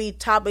 it's going to be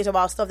topics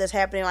about stuff that's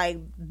happening, like,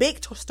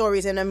 big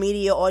stories in the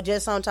media or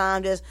just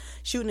sometimes just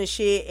shooting the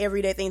shit,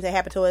 everyday things that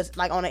happen to us,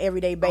 like, on an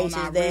everyday basis.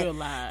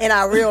 In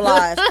our real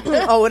lives.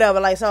 Or whatever.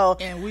 Like, so.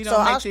 And we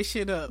don't make this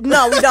shit up.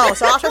 No, we don't.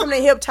 So our Straight from the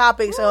Hip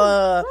topics,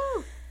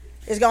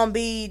 it's gonna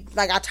be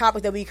like our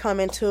topic that we come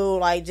into,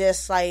 like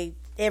just like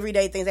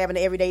everyday things that happen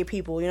to everyday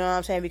people. You know what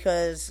I'm saying?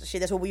 Because shit,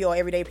 that's what we are,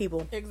 everyday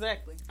people.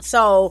 Exactly.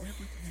 So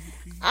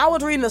I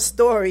was reading a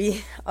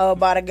story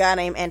about a guy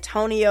named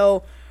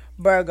Antonio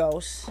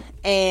Burgos,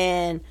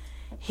 and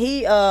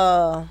he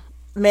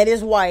met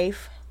his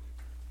wife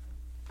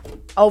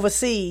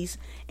overseas,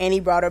 and he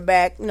brought her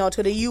back,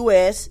 to the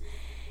U.S.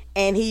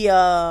 and he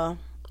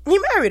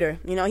married her.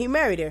 He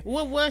married her.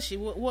 What was she?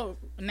 What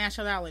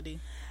nationality?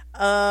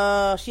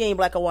 She ain't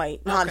black or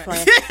white. No, I'm just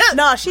playing.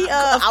 No, she.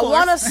 I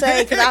want to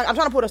say because I'm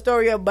trying to put a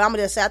story up, but I'm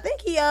gonna just say I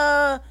think he.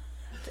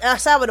 El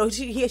Salvador.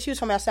 She was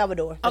from El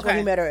Salvador. That's where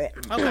he met her at.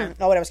 Okay.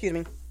 Or whatever. Excuse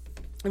me.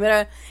 He met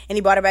her and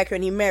he brought her back here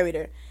and he married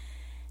her.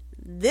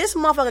 This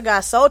motherfucker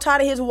got so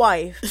tired of his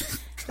wife.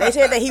 They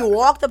said that he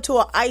walked up to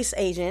an ICE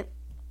agent.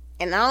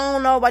 And I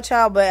don't know about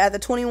y'all, but after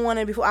 21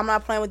 and before, I'm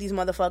not playing with these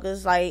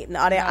motherfuckers. Like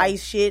all that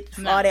ICE shit,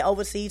 all that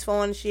overseas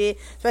foreign shit,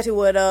 especially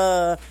with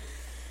y'all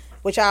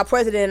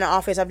president in the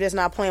office. I'm just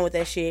not playing with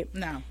that shit.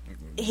 No.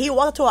 He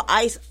walked up to an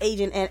ICE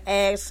agent and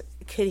asked,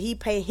 could he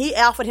pay? He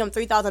offered him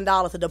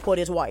 $3,000 to deport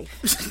his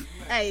wife.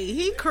 Hey,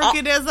 he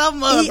crooked as a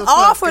motherfucker. He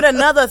offered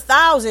another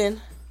 $1,000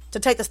 to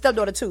take the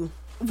stepdaughter too.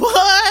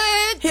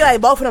 What? He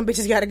like, both of them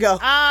bitches gotta go.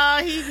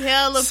 Oh, he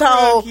hella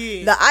so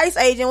crooked. The ICE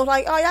agent was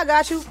like, oh, y'all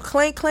got you.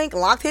 Clink, clink.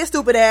 Locked his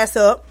stupid ass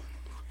up.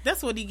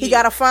 That's what he get. He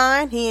got a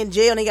fine. He in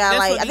jail and he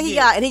got and he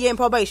getting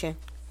probation.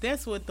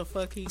 That's what the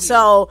fuck he did.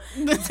 So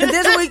this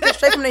week, the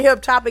Straight from the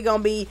Hip topic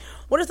gonna be,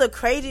 what is the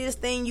craziest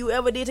thing you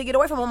ever did to get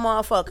away from a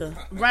motherfucker?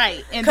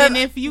 Right. And then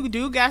if you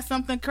do got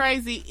something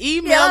crazy,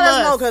 email us. Let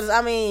us know, because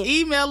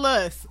email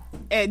us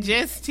at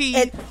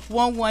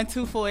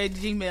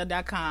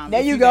justt1124@gmail.com.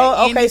 There you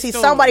go. Okay, see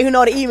somebody who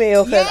know the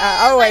email. Cause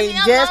all right,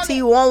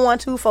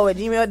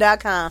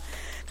 justt1124@gmail.com.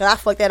 Cause I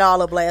fucked that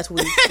all up last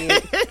week.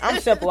 I'm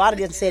simple. I would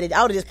have just said it.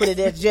 I would have just put it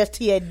as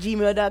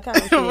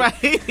justt@gmail.com. Right.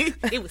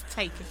 It was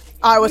taken.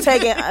 All right, we're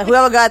taking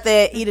whoever got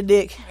that, eat a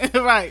dick.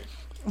 Right.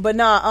 But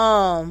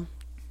nah,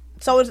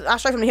 so our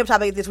Straight from the Hip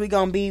topic this week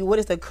gonna be, what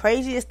is the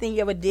craziest thing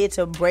you ever did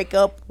to break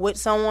up with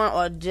someone,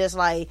 or just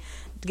like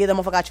get the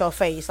motherfucker out your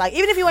face? Like,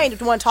 even if you ain't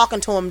the one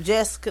talking to him,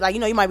 just cause, like, you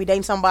know, you might be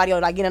dating somebody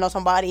or like getting to know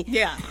somebody.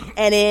 Yeah.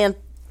 And then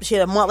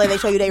shit, a month later they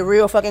show you their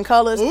real fucking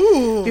colors.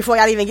 Ooh. Before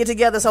y'all even get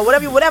together. So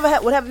whatever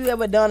you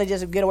ever done to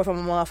just get away from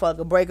a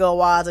motherfucker, break up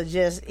wise or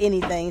just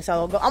anything.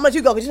 So I'm gonna let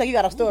you go because you know you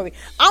got a story.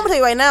 I'm gonna tell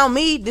you right now,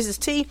 this is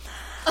T.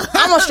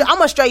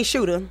 I'm a straight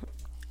shooter.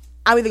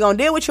 I'm either gonna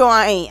deal with you or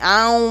I ain't.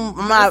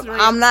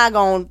 I'm not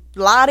gonna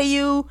lie to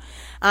you.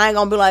 I ain't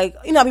gonna be like,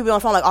 you know, people on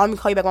the phone like, oh, let me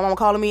call you back. My mama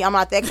calling me. I'm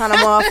not that kind of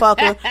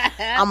motherfucker.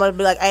 I'm gonna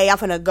be like, hey, I'm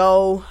finna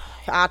go.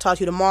 I'll talk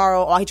to you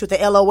tomorrow. Or I'll hit you with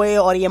the LOL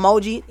or the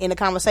emoji in the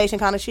conversation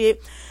kind of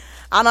shit.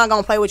 I'm not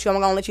gonna play with you. I'm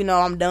gonna let you know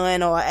I'm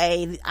done. Or,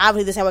 hey,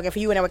 obviously this ain't working for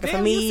you and ain't working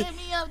for me. You set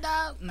me up,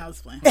 dog. No,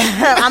 it's fine.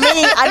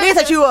 I did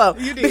set you up.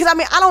 You did. Because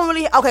I don't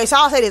really. Okay, so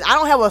I'll say this. I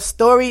don't have a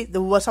story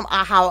that was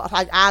how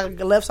like I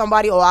left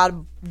somebody or I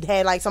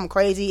had like some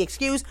crazy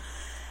excuse.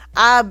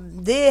 I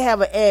did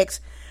have an ex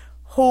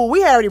who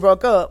we had already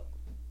broke up.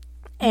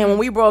 And when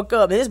we broke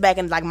up, this is back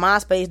in like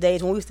MySpace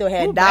days when we still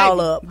had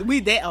dial-up. We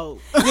that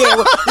old.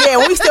 Yeah,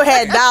 when we still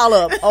had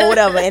dial-up or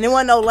whatever. And there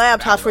wasn't no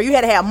laptops for you.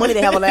 Had to have money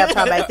to have a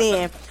laptop back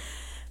then.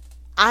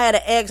 I had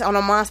an ex on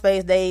the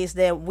MySpace days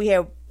that we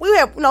had,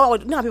 you know how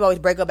people always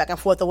break up back and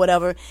forth or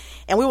whatever.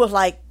 And we was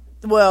like,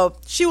 well,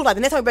 she was like,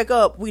 the next time we break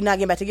up, we not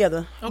getting back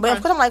together. Okay. But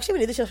of course I'm like, she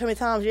did this shit so many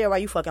times. Yeah,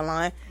 right, you fucking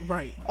lying.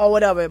 Right. Or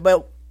whatever.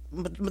 But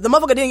the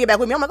motherfucker didn't get back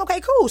with me. I'm like, okay,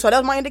 cool. So that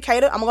was my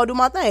indicator. I'm going to go do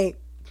my thing.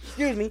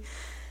 Excuse me.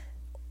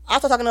 I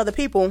start talking to other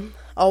people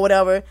or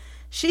whatever.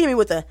 She hit me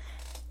with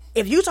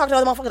if you talk to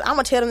other motherfuckers, I'm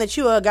going to tell them that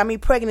you got me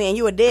pregnant and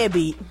you a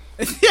deadbeat.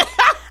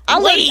 I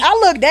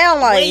look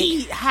down like.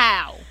 Wait,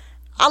 how?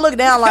 I look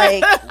down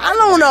like, I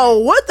don't know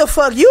what the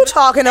fuck you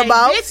talking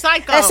about. Bitch,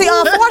 psycho. And see,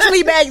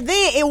 unfortunately back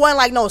then, it wasn't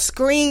like no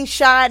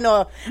screenshot,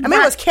 it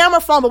was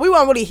camera phone, but we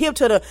weren't really hip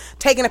to the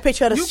taking a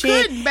picture of the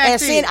shit. And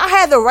seeing, I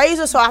had the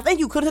razor, so I think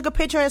you could have took a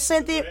picture and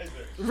sent it.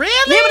 Really?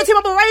 Remember the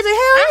tip-up razor?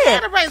 Hell yeah. I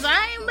had a razor.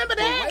 I ain't remember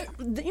that.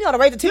 You know the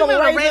razor, tip-up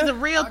razor? razor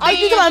real thin. Oh,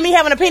 you talking about me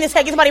having a penis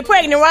taking somebody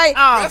pregnant, right?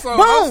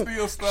 Boom.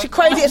 She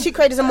crazy as a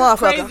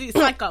motherfucker. Crazy,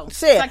 psycho.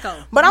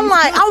 But I'm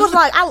like,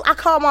 I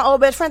called my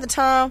old best friend at the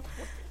time.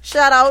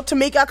 Shout out to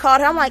Tamika. I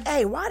called her. I'm like,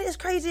 hey, why this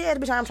crazy ass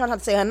bitch? I'm trying not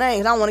to say her name.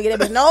 I don't want to get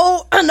that bitch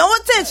no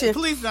attention.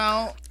 Please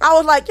don't. I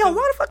was like, yo,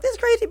 why the fuck this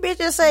crazy bitch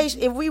just say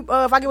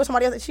if I get with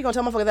somebody else, she gonna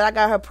tell motherfucker that I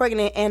got her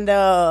pregnant and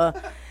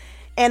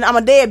I'm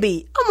a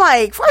deadbeat. I'm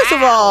like, first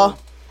of all,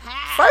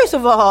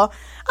 I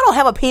don't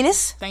have a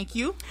penis. Thank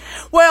you.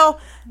 Well,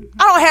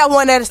 I don't have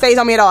one that stays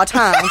on me at all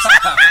times.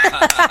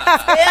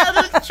 Tell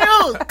the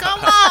truth. Come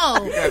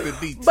on.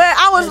 But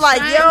I was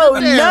like, yo,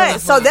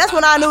 nuts. So that's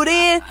when I knew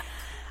then.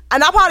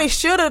 And I probably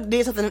should have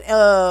did something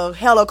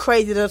hella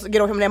crazy to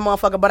get away from that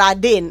motherfucker, but I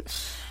didn't.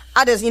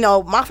 I just,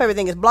 my favorite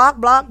thing is block,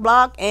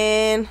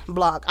 and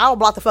block. I will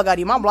block the fuck out of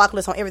you. My block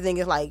list on everything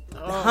is like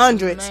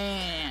hundreds.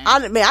 Man. I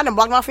done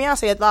blocked my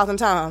fiance 1,000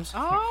 times.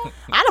 Oh.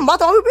 I done blocked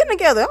the whole we've been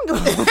together. I'm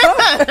doing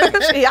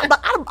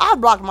I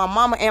blocked my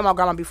mama and my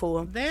grandma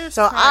before. So crazy.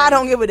 I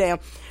don't give a damn.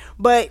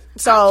 But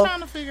so I'm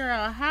trying to figure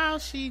out how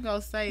she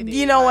gonna say that.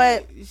 You know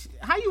what?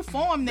 How you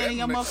form that in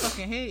your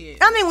motherfucking head?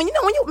 I mean, when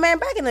you man,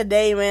 back in the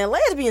day, man,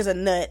 lesbians are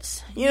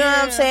nuts. You know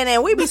what I'm saying?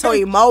 And we be so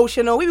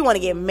emotional. We be want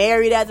to get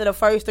married after the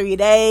first 3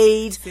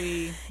 days.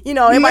 See. You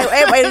know, everybody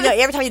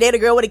every time you date a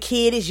girl with a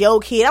kid, it's your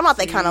kid. I'm not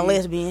that kind of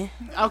lesbian.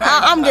 Okay,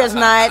 I'm just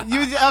not.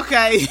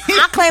 Okay.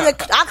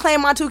 I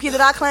claim my 2 kids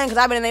that I claim because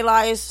I've been in their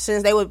lives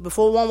since they was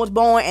before one was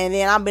born, and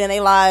then I've been in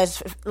their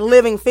lives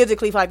living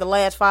physically for like the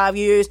last 5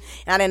 years,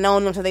 and I didn't know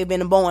them since they've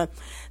been born.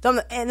 So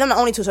I'm the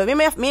only 2. So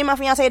if me and my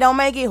fiance don't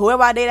make it,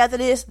 whoever I date after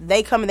this,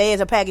 they come and they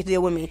as a package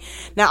deal with me.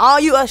 Now all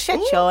you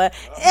shut your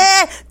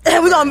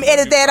we gonna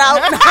edit that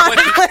out.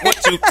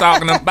 what you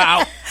talking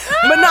about?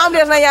 But no, I'm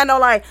just letting y'all know,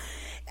 like,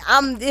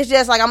 it's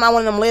just like I'm not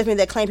one of them lesbians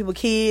that claim people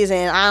kids,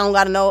 and I don't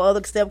gotta know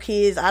other step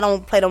kids. I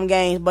don't play them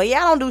games. But yeah,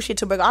 I don't do shit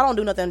to break. I don't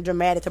do nothing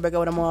dramatic to break up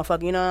with a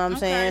motherfucker. You know what I'm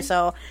saying?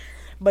 So,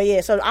 but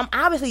yeah, so I'm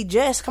obviously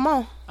Jess. Come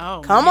on,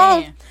 come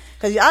on,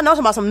 because I know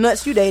about some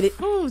nuts you dated.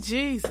 Oh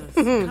Jesus,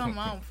 come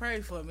on,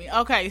 pray for me.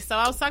 Okay, so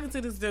I was talking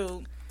to this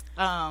dude.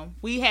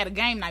 We had a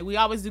game night. We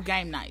always do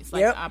game nights.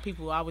 Like our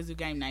people always do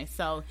game nights.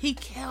 So he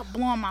kept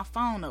blowing my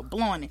phone up,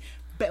 blowing it.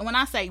 But when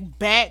I say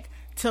back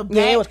to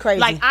back, it was crazy.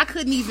 Like I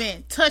couldn't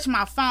even touch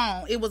my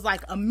phone. It was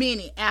like a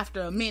minute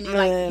after a minute.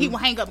 Like he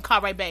would hang up and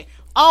call right back.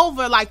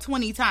 Over like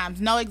 20 times,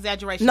 no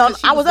exaggeration. No,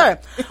 I was there.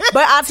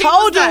 But I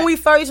told you when we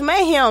first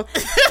met him,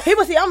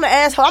 people see I'm the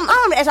asshole.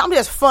 I'm the asshole. I'm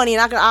just funny,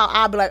 and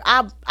I'll be like,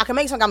 I can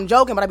make something I'm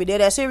joking, but I be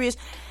dead ass serious.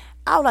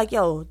 I was like,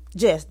 yo,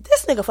 Jess,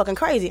 this nigga fucking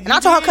crazy. And I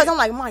told her, cause I'm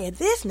like, Maya,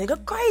 this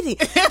nigga crazy.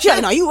 She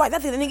like, no, you right,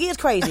 that nigga is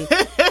crazy.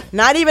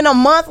 Not even a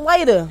month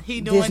later, he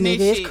doing this nigga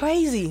shit. is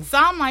crazy. So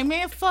I'm like,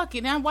 man, fuck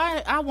it. Now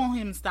why I want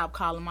him to stop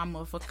calling my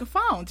motherfucking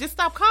phone. Just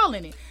stop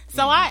calling it.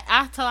 So I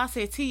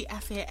said,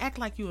 act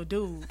like you a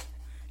dude.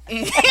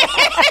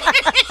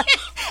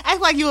 Act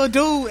like you a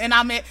dude, and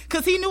I meant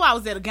because he knew I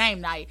was at a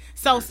game night.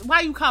 So why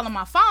you calling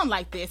my phone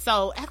like that?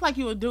 So act like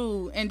you a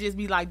dude and just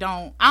be like,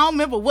 I don't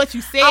remember what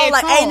you said. I was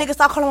like, hey nigga,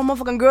 stop calling my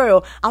motherfucking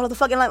girl. I'm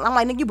like, I'm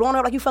like, nigga, you blowing her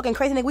up like you fucking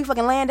crazy, nigga. We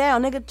fucking laying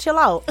down, nigga. Chill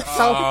out.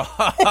 So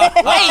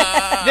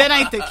that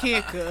ain't the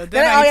kicker.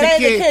 That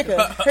ain't the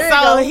kicker.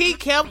 So he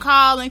kept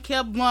calling,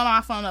 kept blowing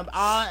my phone up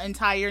all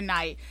entire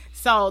night.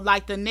 So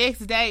like the next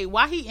day,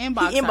 why he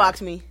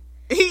inboxed me.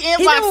 He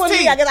inboxed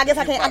me.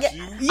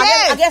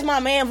 I guess my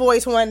man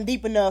voice wasn't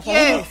deep enough.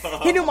 Yes.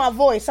 He knew my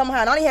voice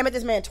somehow. And I only had met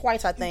this man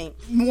twice, I think.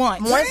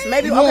 Once,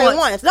 maybe. Okay,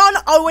 once. No.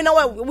 Oh, you know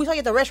what? We saw you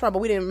at the restaurant, but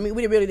we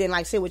really didn't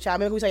like sit with y'all.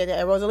 Maybe we saw you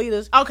at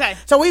Rosalita's. Okay.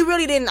 So we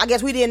really didn't. I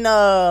guess we didn't.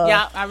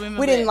 Yeah, I remember.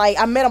 We didn't like.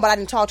 I met him, but I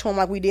didn't talk to him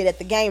like we did at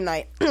the game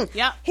night.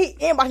 Yeah. He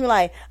inboxed me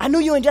like, I knew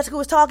you and Jessica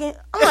was talking.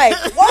 I'm like,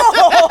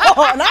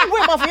 whoa. And I'm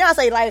with my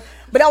fiance like.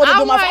 But I was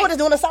just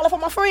doing a solid for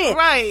my friend.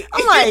 Right.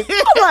 I'm like,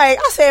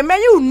 I said, man,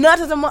 you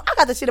nuts as a I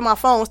got the shit in my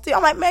phone still.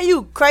 I'm like, man,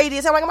 you crazy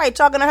as hell. I'm like,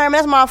 talking to her, man,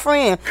 that's my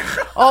friend.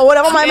 Or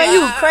whatever. I'm like, man,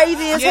 you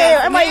crazy as hell.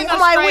 I'm like,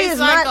 we is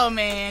not.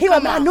 Man. He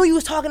like, man, I knew you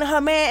was talking to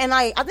her, man. And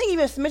like, I think he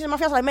even mentioned my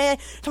fiance, like, man,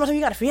 sometimes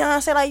you got a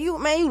fiance, like, you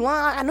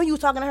lying. I knew you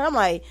was talking to her. I'm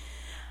like,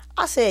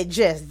 I said,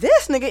 Jess,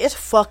 this nigga is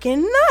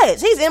fucking nuts.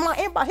 He's in my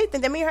inbox. He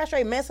think that me and her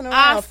straight messing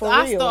around for real.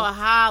 I started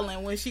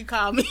hollering when she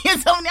called me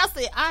and told me. I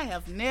said, I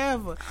have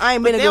never. I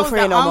ain't been a good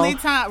friend no more.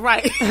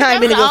 Right. I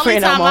ain't been a good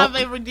friend no more. I've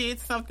ever did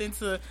something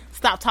to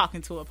stop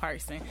talking to a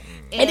person.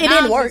 And it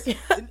didn't work. It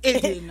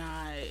did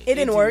not. It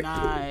didn't work.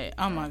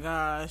 Oh my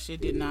gosh,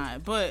 it did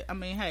not. But I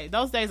mean, hey,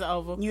 those days are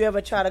over. You ever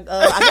try to?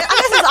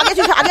 I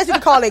guess you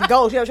could call it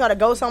ghost. You ever try to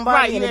ghost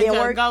somebody and it didn't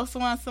work? Ghost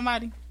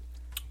somebody.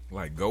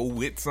 Like go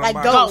with somebody?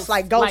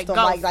 Like ghost them.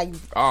 Like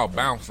oh,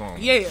 bounce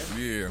on them.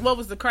 Yeah. What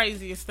was the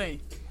craziest thing?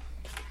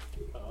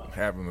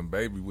 Having a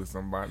baby with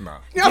somebody? Nah.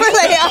 You know what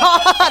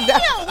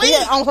I'm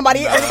saying? On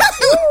somebody else.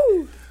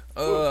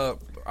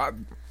 I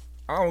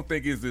don't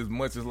think it's as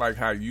much as like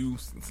how you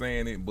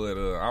saying it, but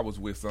I was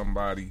with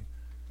somebody,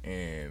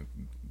 and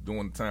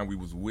during the time we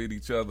was with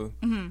each other,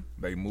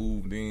 they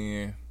moved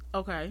in.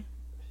 Okay.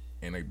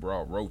 And they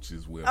brought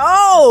roaches with them.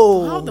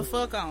 Oh! Hold the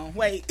fuck on.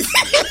 Wait.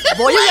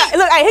 Boy,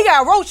 he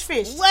got roach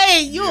fish.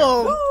 Wait,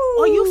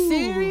 are you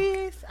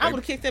serious? I would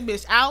have kicked that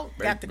bitch out.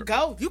 Got to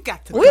go. You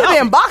got to go. We've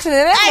been boxing in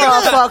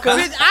that motherfucker.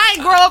 Bitch, I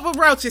ain't grow up with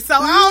roaches, so I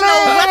don't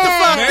know what the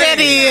fuck that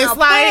is.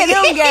 Like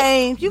them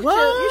games. You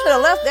should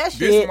have left that shit.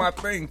 This is my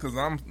thing, because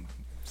I'm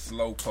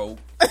slow poke.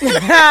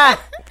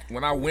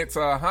 When I went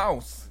to her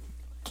house,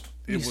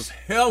 it was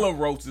hella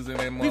roaches in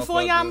that motherfucker.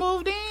 Before y'all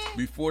moved in?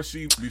 Before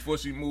she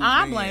moved in.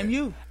 I blame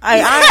you.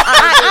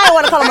 I don't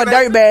want to call him a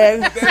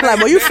dirtbag. Like,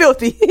 well, you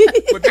filthy.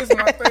 But this is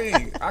my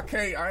thing.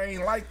 I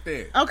ain't like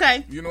that.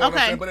 Okay. You know what I'm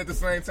saying? But at the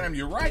same time,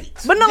 you're right.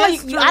 But no, I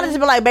just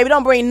be like, baby,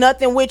 don't bring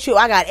nothing with you.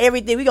 I got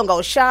everything. We gonna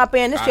go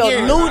shopping. This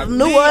your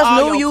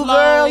new you,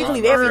 girl. You can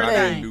leave everything.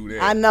 I didn't do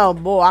that. I know,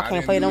 boy. I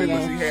can't play them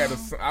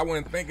games. I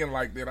wasn't thinking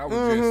like that. I was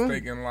just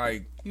thinking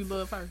like, you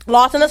love her.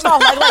 Lost in the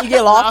sauce. Like you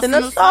get lost in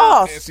the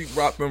sauce. And she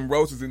brought them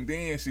roaches, and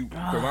then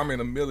because I'm in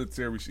the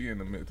military, she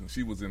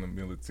was in the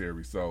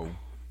military, so.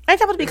 Ain't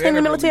supposed to be clean in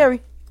the military.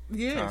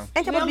 Yes.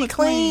 Ain't supposed to be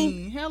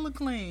clean. Hella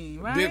clean,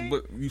 right?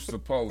 But you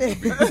supposed to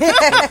be.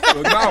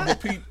 but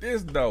peep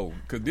this though,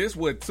 because this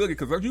what took it.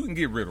 Because you can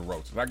get rid of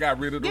roaches. I got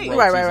rid of the roaches.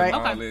 Right. And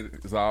all that.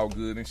 It's all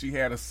good. And she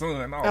had a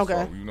son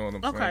also. You know what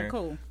I'm saying? Okay,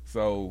 cool.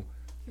 So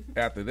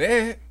after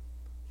that,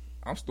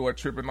 I'm start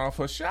tripping off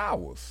her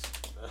showers.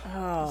 The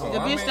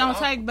bitch don't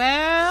take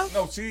baths?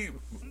 No,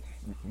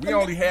 we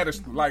only had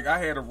I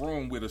had a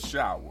room with a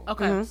shower.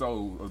 Okay.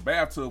 So a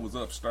bathtub was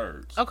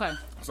upstairs. Okay.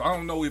 So I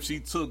don't know if she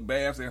took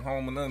baths at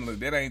home or nothing.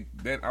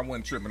 That I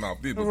wasn't tripping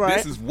off this. But Right.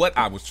 this is what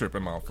I was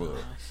tripping off of.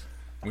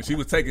 When she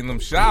was taking them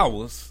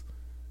showers,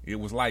 it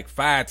was like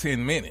 5-10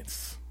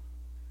 minutes.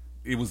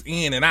 It was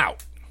in and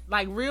out.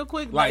 Like real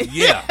quick? Like,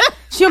 yeah.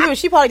 She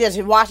probably just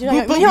wash it. No.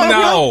 You're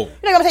not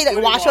gonna take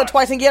that wash her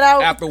twice and get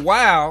out. After a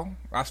while,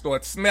 I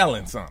started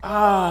smelling something.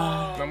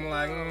 I'm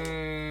like,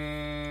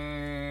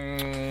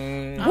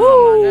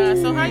 Oh my God!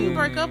 So how you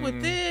break up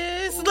with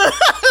this?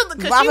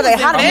 Because I'm gonna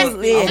be honest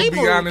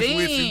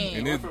with you,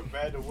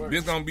 and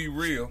this gonna be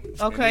real.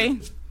 Okay.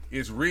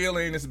 It's real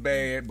and it's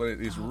bad, but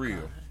it's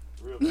real.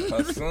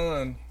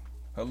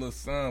 Her little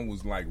son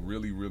was like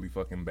really, really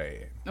fucking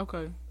bad.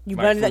 Okay. You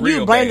like, blame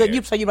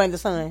you blame the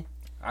son.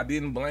 I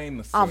didn't blame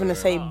the son. I'm gonna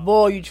say,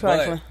 boy, you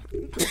trifling.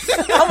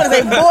 I'm gonna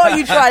say, boy,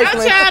 you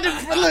trifling.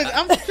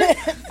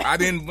 I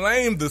didn't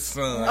blame the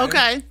son.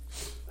 Okay.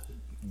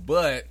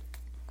 But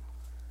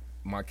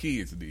my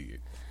kids did.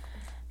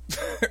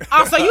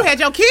 Oh, so you had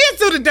your kids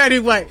do the dirty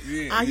work.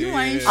 Yeah, you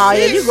ain't shit. Oh,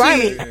 yeah, you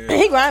grimy.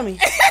 He grimy.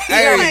 You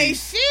ain't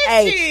shit.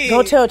 Hey,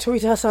 go tell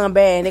Teresa her son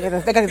bad. They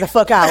gotta get the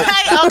fuck out.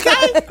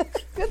 Okay.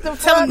 Tell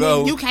So,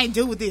 me you can't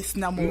do this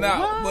no more.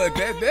 No, but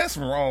that's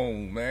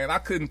wrong, man. I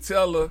couldn't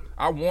tell her.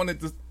 I wanted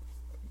to,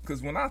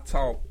 because when I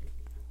talk,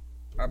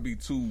 I be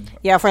too.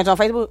 Yeah, friends on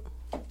Facebook.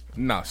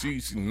 Nah, she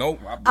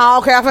nope. Oh,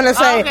 okay, I'm finna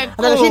say. Okay, I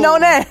thought she know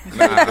that.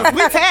 Nah,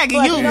 We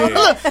tagging you. Yeah.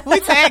 Look, we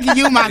tagging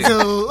you, my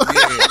dude.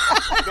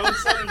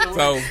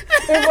 So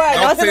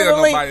don't tell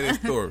nobody that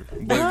story.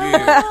 But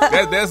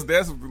yeah, that's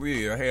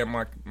I had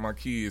my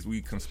kids.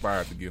 We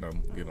conspired to get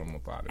them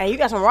up out of there. Hey, you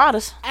got some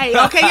riders. Hey,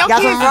 okay, your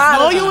Got kids some riders.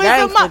 know you in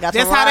Gangster, the mouth. got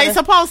That's some how they riders.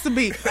 supposed to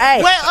be.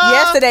 Hey, Well,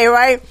 yesterday,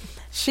 right?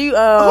 She Who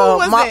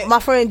was my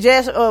friend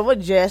Jess, what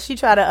Jess? She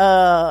tried to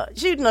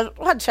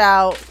her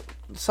child,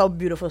 so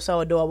beautiful,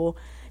 so adorable.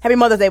 Happy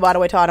Mother's Day, by the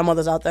way, to all the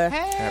mothers out there.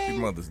 Hey. Happy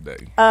Mother's Day.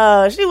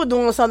 She was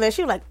doing something.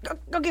 She was like,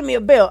 go get me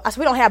a belt. I said,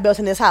 we don't have belts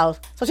in this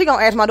house. So she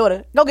gonna ask my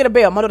daughter, go get a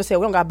belt. My daughter said,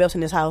 we don't got belts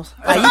in this house.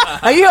 You heard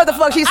what the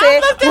fuck she said? I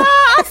looked at her.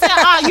 I said,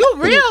 "Oh,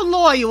 you real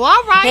loyal.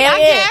 All right, Hell I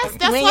yeah. guess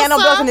that's we ain't what's got no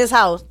up." belts in this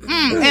house.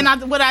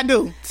 And what I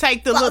do?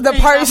 Take the little The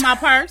thing purse.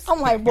 out my purse. I'm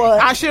like, boy.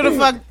 I sure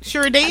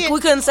did. We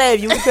couldn't save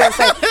you.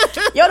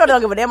 Your daughter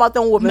don't give a damn about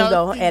them whoopings,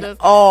 though, she at does.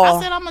 all.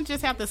 I said I'm gonna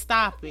just have to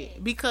stop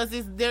it because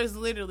there's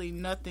literally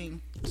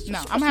nothing. No,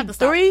 I'm gonna have to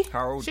stop. 3?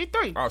 How old? She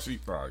 3. Oh, she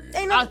 3. Yeah.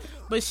 Ain't no.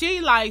 But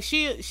she'll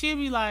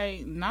be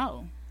like,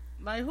 no.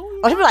 Like, who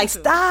you She be like, talking to?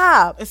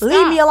 stop. Stop.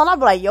 Leave me alone. I'll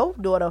be like, yo,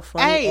 daughter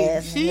funny Hey,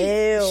 as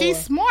hell. she's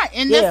smart,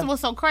 and Yeah. that's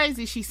what's so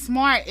crazy. She's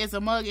smart as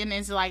a mug, and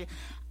it's like,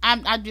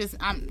 I'm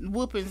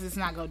whoopings is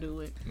not gonna do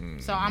it.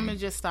 So I'm gonna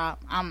just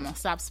stop. I'm gonna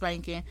stop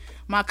spanking.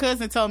 My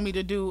cousin told me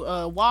to do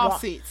wall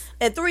sits.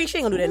 At 3, she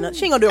ain't gonna do that.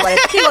 She ain't gonna do it right.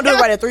 She ain't gonna do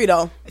it right at 3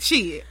 though.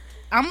 Shit.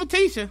 I'm a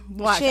teacher.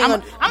 Watch. She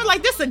ain't I'm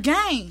like, this a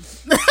game.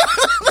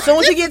 So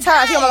when she get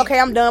tired, she gonna be like, okay,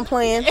 I'm done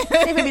playing. She ain't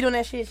gonna be doing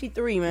that shit. She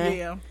 3, man.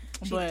 Yeah.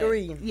 She But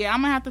 3. yeah,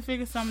 I'm gonna have to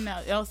figure something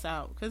else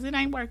out because it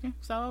ain't working.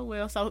 So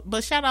well. So,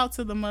 but shout out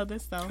to the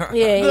mothers though.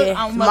 Yeah.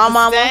 On My Mother's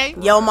mama, Day.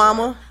 your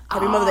mama.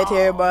 Happy Mother's Day to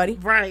everybody.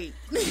 Right.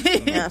 You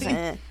know what I'm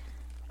saying?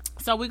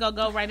 So we gonna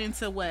go right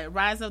into what?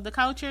 Rise of the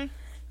culture.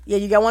 Yeah,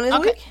 you got one this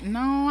week? No,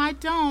 I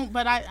don't.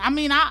 But I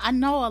mean, I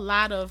know a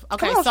lot of.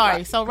 Okay, Come on,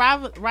 sorry. Scott.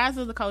 So Rise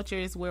of the Culture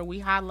is where we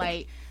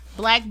highlight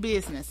Black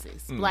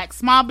businesses, Black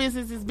small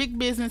businesses, big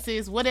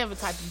businesses, whatever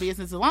type of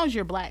business, as long as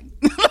you're Black.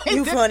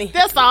 You funny.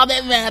 That's all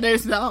that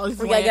matters. No,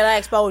 We gotta get our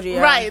exposure,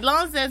 yeah. right? As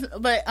long as that's,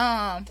 but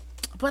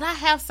I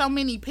have so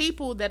many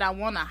people that I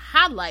want to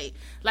highlight.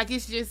 Like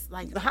it's just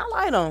like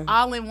Highlight them.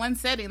 all in one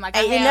setting. Like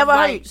Hey, I it have, never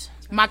like, hurts.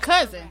 my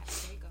cousin.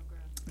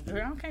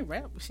 Girl, I can't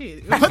rap.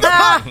 Shit.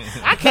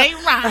 I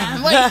can't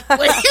rhyme.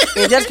 Wait.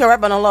 Yeah, Jess can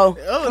rap on the low.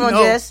 Come on,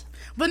 no. Jess.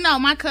 But no,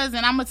 my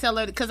cousin, I'm going to tell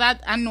her, because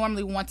I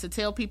normally want to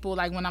tell people,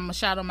 like, when I'm going to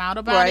shout them out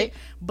about Right. it.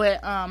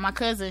 But my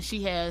cousin,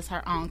 she has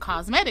her own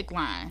cosmetic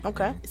line.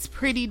 Okay. It's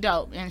pretty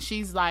dope. And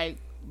she's, like,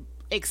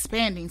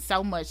 expanding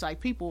so much.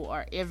 Like, people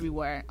are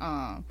everywhere.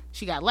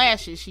 She got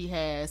lashes. She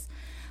has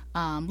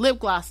lip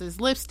glosses,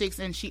 lipsticks,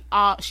 and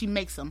she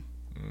makes them.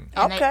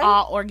 And Okay. they're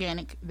all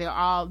organic.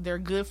 They're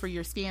good for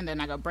your skin. They're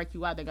not gonna break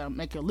you out. They're gonna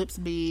make your lips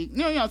big. You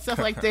know, stuff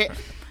like that.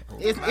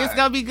 It's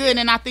gonna be good.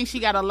 And I think she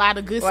got a lot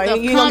of good Right, stuff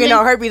you coming. don't get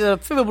no herpes or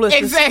fever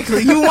blisters.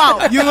 Exactly. You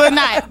won't. You will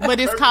not. But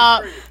it's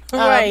called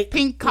Right.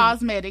 Pink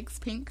Cosmetics.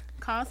 Pink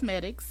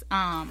Cosmetics.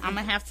 I'm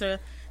gonna have to.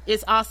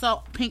 It's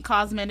also Pink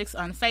Cosmetics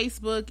on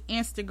Facebook,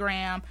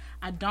 Instagram.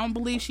 I don't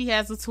believe she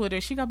has a Twitter.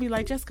 She gonna be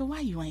like, Jessica,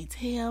 why you ain't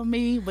tell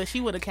me? But she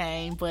would have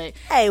came. But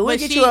Hey, we'll but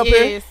get she you up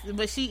here.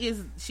 But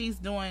she's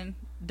doing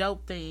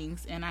dope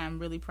things, and I am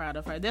really proud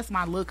of her. That's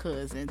my little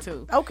cousin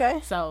too. Okay.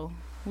 So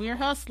we're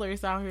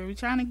hustlers out here. We're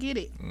trying to get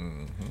it.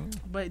 Mm-hmm.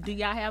 But do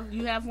y'all have?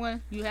 You have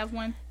one? You have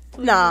one?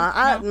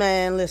 Nah, no?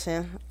 Man,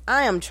 listen.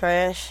 I am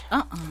trash.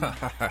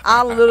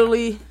 I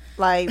literally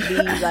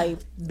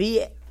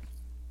be.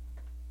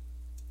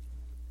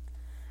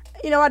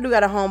 You know, I do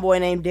got a homeboy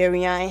named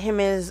Darian. Him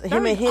and his. Oh,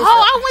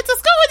 I went to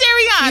school with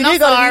Darian. I'm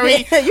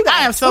sorry.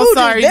 I am so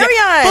sorry.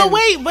 Darian. But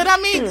wait, I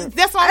mean,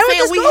 that's what I'm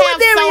saying. We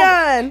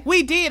have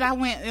we did. I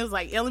went. It was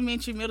like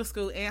elementary, middle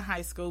school, and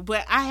high school.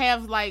 But I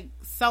have like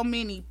so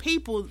many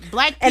people,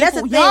 black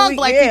people, young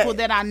black people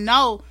that I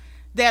know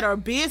that are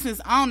business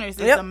owners.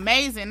 It's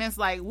amazing. It's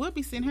like we'll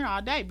be sitting here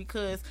all day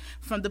because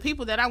from the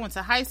people that I went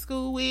to high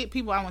school with,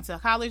 people I went to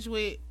college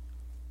with,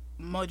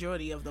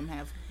 majority of them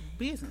have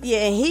business.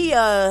 Yeah,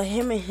 and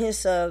him and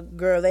his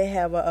girl, they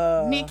have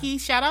a Nikki.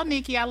 Shout out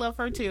Nikki, I love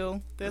her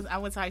too. I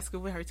went to high school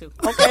with her too.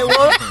 Okay,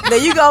 well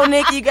there you go,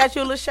 Nikki. You got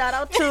your little shout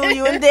out too.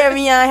 You and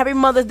Darian. Happy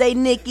Mother's Day,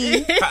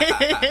 Nikki.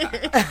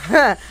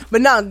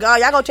 But no,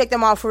 God, y'all go check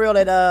them out for real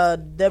at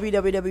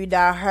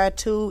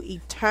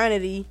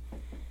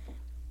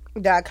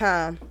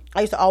www.her2eternity.com.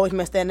 I used to always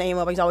mess that name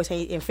up. I used to always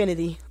say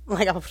Infinity,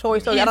 like a Toy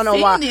Story. I don't know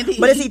why,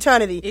 but it's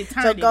Eternity.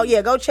 So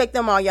go check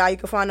them out, y'all. You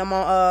can find them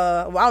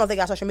on. I don't think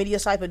I got social media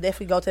sites, but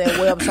definitely go to their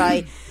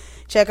website.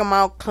 Check him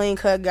out. Clean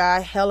cut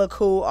guy, hella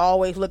cool.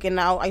 Always looking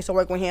out. I used to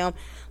work with him.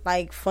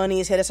 Like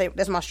funny as hell.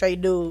 That's my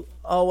straight dude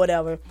or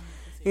whatever.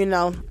 You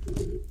know.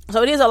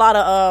 So it is a lot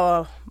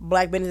of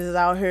black businesses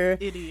out here.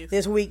 It is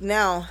this week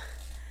now.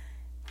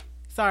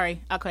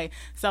 Sorry. Okay.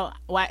 So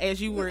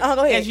as you were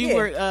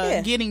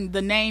getting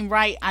the name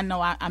right, I know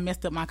I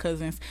messed up my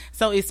cousins.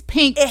 So it's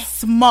Pink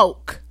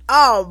Smoke.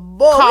 Oh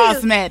boy,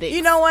 Cosmetics.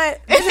 You know what?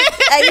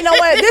 You know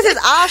what? This is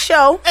our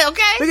show.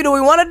 Okay, we can do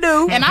what we want to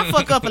do, and I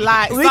fuck up a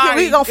lot. We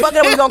gonna fuck it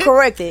up. We gonna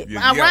correct it.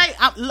 All right,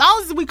 as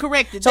long as we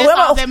correct it. So that's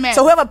all that matters.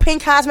 So whoever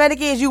Pink Cosmetic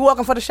is, you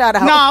welcome for the shout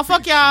out. No,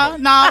 fuck y'all.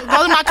 No,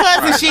 go to my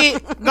cousin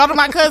shit. Go to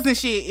my cousin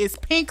shit. It's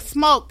Pink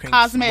Smoke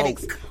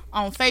Cosmetics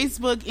on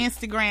Facebook,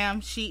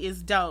 Instagram. She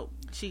is dope.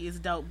 She is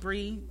dope.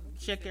 Bree,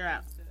 check her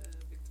out.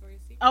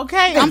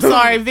 Okay, I'm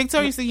sorry.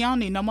 Victoria said you don't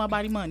need no more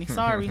body money.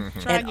 Sorry.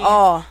 Try at again.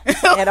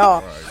 At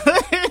all.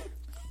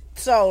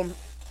 So,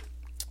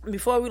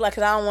 before we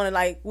because I don't want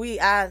to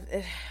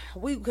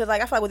because I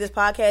feel like with this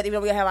podcast, even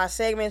though we have our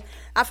segments,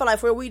 I feel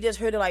like we just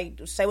here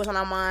to say what's on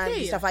our mind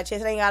and stuff like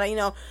that. It ain't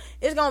gotta,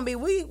 it's gonna be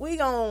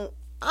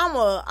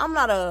I'm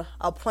not a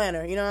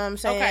planner. You know what I'm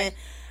saying? Okay.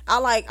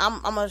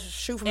 I'm a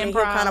shoot from the hip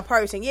kind of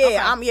person.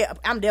 Yeah, okay.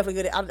 I'm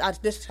definitely good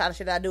at this kind of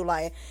shit I do.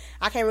 Like,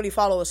 I can't really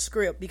follow a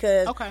script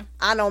because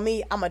I know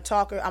me, I'm a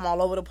talker. I'm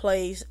all over the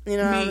place. You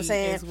know what I'm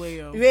saying? As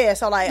well. Yeah,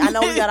 so I know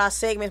we got our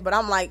segments, but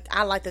I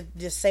like to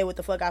just say what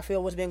the fuck I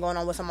feel, what's been going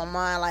on, what's on my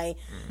mind,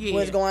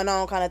 what's going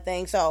on kind of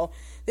thing. So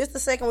this is the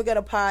second we got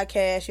a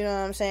podcast. You know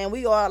what I'm saying?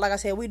 We are, like I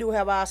said, we do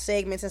have our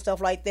segments and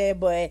stuff like that,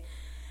 but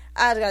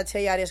I just got to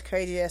tell y'all this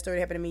crazy ass story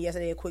that happened to me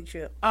yesterday at Quick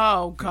Trip.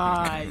 Oh,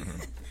 God.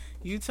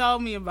 You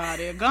told me about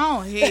it.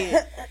 Go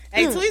ahead.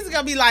 Hey, Tweezie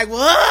gonna be like,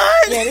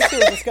 what? Yeah, this shit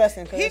was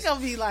disgusting. He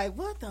gonna be like,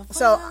 what the fuck?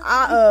 So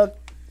I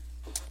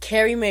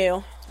carry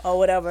mail or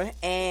whatever,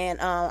 and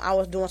I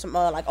was doing some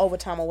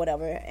overtime or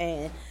whatever,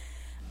 and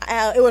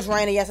it was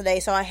raining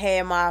yesterday, so I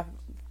had my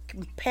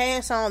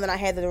pants on, then I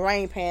had the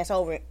rain pants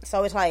over it.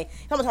 So it's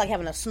almost like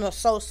having a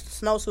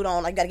snowsuit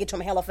on. Like, you gotta get to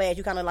them hella fast.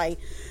 You kind of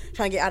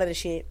trying to get out of the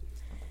shit.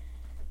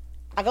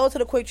 I go to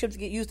the Quick Trip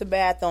to use the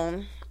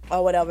bathroom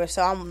or whatever.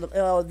 So I'm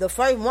the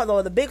first one,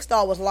 though, the big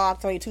stall was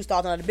locked. Only 2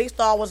 stalls. The big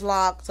stall was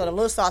locked, so the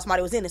little stall,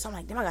 somebody was in it. So I'm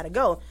like, damn, I gotta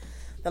go.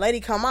 The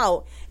lady come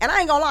out, and I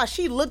ain't gonna lie,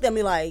 she looked at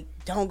me like,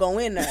 don't go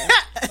in there.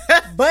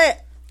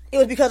 But it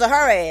was because of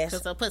her ass.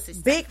 Because her pussy.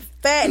 Big,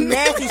 fat,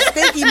 nasty,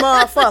 stinky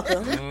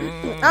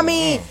motherfucker. I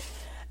mean,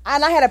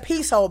 and I had a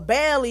pee so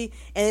badly,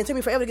 and it took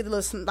me forever to get the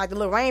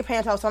little rain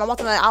pants off. So I walked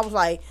in there, I was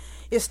like,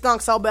 it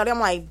stunk so badly. I'm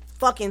like,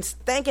 fucking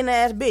stinking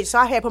ass bitch. So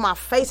I had to put my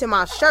face in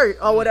my shirt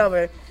or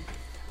whatever.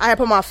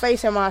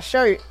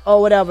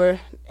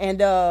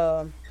 And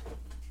I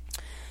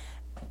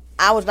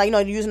was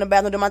using the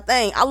bathroom to do my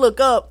thing. I look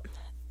up,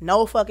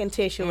 no fucking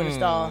tissue in the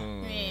stall.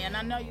 Man,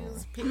 I know you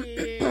was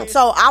pissed.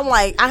 So I'm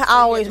like,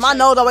 my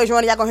nose always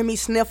running. Y'all gonna hear me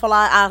sniff a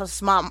lot.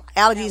 My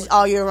allergies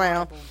all year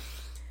round.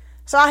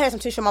 So I had some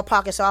tissue in my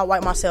pocket, so I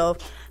wiped myself.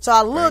 So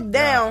I look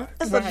down.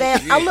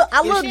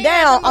 I look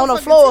down on the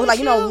floor,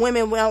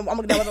 women. When I'm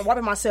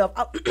wiping myself,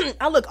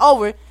 I look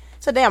over.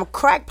 It's a damn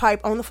crack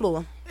pipe on the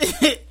floor.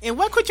 And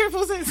what Quick Trip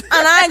was this? And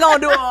I ain't gonna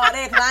do all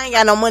that because I ain't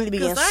got no money to be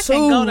getting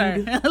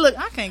sued. Look,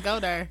 I can't go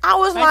there. I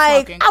was I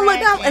looked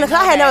up, and because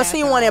I had never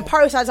seen one in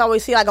person, I just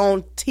always see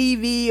on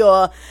TV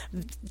or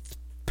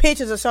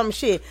pictures or some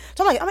shit.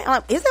 So I'm like,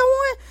 is there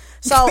one?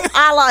 So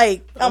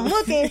I'm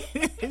looking.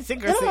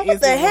 What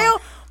the hell?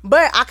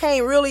 But I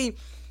can't really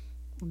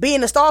be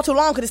in the stall too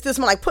long because it still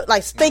smell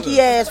like stinky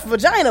ass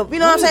vagina. You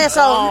know what I'm saying?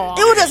 So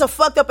it was just a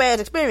fucked up ass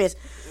experience.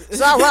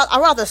 So I run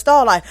out the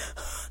stall trying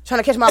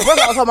to catch my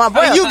breath. I was holding my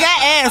breath. You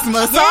got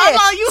asthma, so yeah. I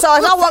know you. So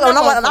as I walk, I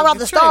run out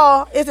the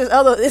stall. It's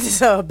this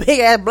big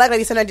ass black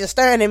lady sitting there just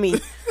staring at me.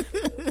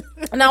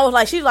 And I was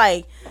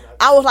like,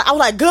 I was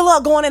like, good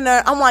luck going in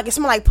there. I'm like, it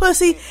smell like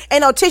pussy.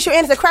 Ain't no tissue,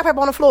 and there's a crack pipe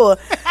on the floor.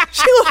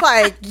 She's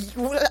like,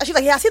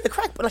 yeah, I see the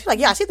crack. She's like,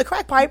 yeah, I see the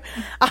crack pipe.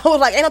 I was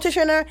like, ain't no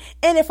tissue in there,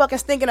 and it fucking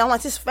stinking. I'm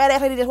like, this fat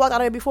ass lady just walked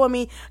out of here before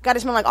me. Got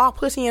it smell like all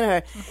pussy in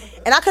her,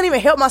 and I couldn't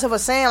even help myself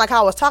with saying like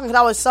how I was talking because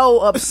I was so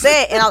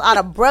upset and I was out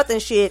of breath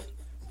and shit.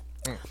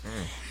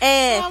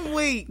 And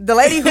the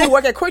lady who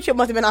worked at Quick Trip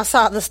must have been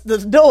outside the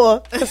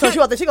door. So she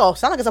walked in, she goes,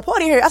 sound like it's a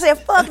party here. I said,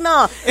 fuck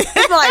no. It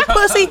smell like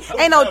pussy,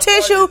 ain't no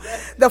tissue.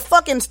 The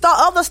fucking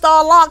other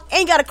star lock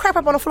ain't got a crap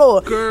up on the floor.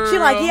 Girl. She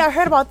like, yeah, I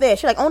heard about that.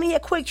 She like, only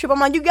at Quick Trip. I'm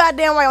like, you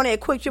goddamn right, only at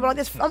Quick Trip. I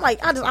just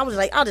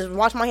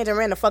washed my hands and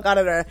ran the fuck out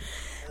of there.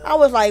 I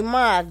was like,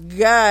 my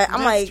God.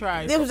 I'm like,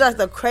 this was just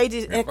the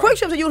craziest. And Quick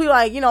Trips are usually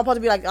like, supposed to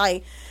be like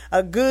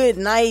a good,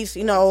 nice,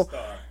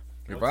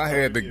 If I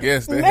had to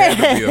guess, that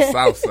had to be a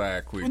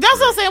Southside Quick Trip. That's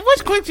what I'm saying.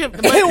 Which Quick Trip?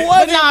 But she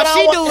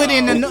do it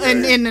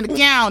in the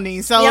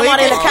county. So yeah,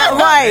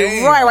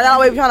 right. While y'all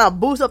always trying to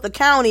boost up the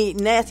county,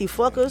 nasty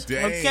fuckers.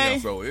 Damn, okay.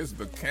 So it's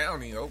the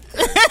county.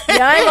 Okay.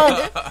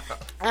 Yeah,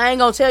 I ain't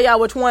gonna tell y'all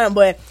which one,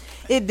 but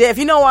if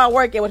you know where I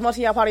work at, which most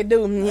of y'all probably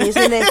do,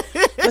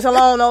 it's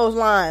along those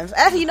lines.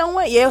 Actually, you know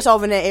what? Yeah, it's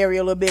over in that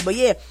area a little bit, but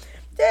yeah,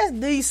 that's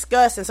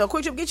disgusting. So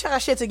Quick Trip, get y'all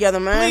shit together,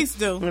 man. Please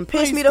do. And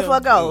piss me the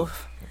fuck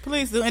off.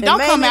 Please do. And don't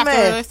come after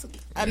us.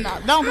 No,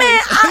 don't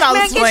man,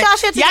 get y'all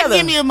shit together. Y'all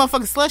give me a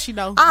motherfucking slushy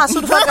though. I'll sue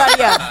the fuck out of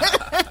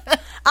y'all.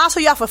 I'll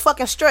sue y'all for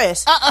fucking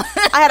stress. I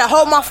had to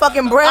hold my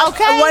fucking breath.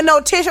 Okay. There wasn't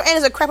no tissue and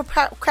there's a crap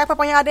up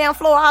on y'all damn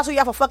floor. I'll sue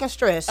y'all for fucking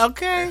stress.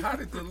 Okay. And how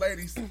did the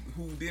ladies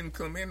who didn't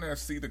come in there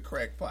see the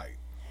crack pipe?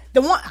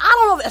 The one,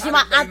 I don't know.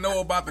 How did they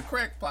know about the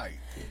crack pipe?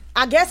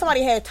 I guess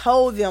somebody had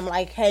told them,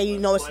 like, hey, you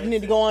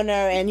need to go in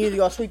there and you need to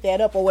go sweep that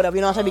up or whatever,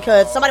 you know what I'm saying?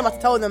 Because somebody must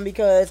have told them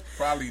because...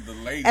 Probably the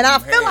lady. And I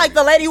feel like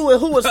the lady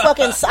who was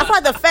fucking... I feel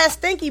like the fat,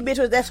 stinky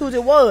bitch, that's who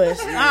it was.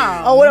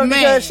 Oh, or whatever,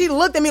 man. because she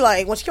looked at me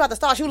like... When she came out the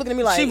start, she was looking at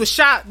me like... She was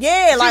shocked.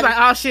 Yeah, she was like,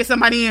 oh, shit,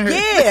 somebody in her.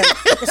 Yeah.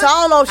 So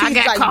I don't know if she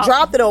like caught.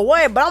 dropped it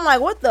away, but I'm like,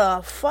 what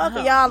the fuck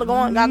are y'all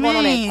going on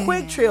that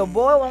Quick Trip,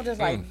 boy? I'm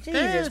just like,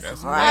 Jesus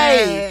Christ.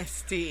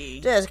 Nasty.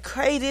 That's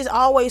crazy. It's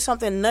always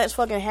something nuts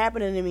fucking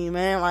happening to me,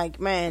 man. Like,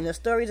 man, the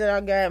stories that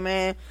I got,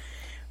 man.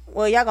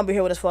 Well, y'all gonna be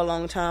here with us for a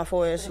long time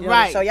for us,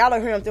 right? So y'all will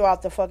hear them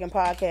throughout the fucking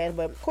podcast.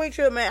 But Quick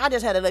Trip, man, I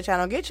just had to let y'all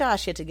know, get y'all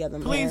shit together,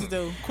 man. Please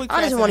do. Quick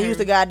I just want to use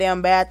the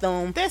goddamn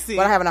bathroom. That's it.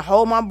 Without having to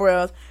hold my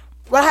breath.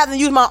 Without having to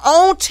use my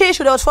own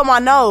tissue that was for my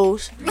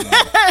nose.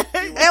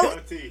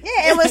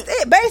 It was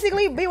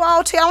basically be my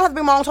own tissue. I don't have to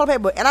bring my own toilet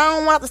paper, and I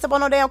don't want to step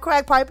on no damn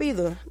crack pipe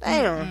either.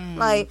 Damn,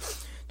 like.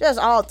 That's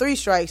all 3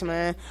 strikes,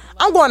 man.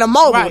 I'm going to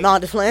mobile. Right. No,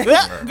 I'm just playing.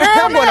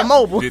 I'm going to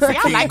mobile. See,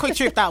 I like Quick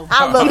Trip though.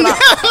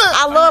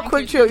 I love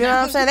Quick Trip. You know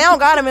what I'm saying? They don't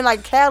got them in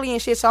like Cali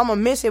and shit, so I'm gonna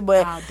miss it.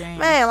 But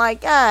man,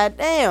 like, god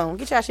damn,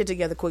 get y'all shit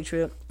together, Quick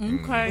Trip.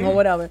 Okay. Or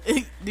whatever.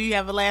 Do you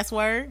have a last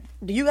word?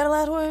 Do you got a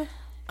last word?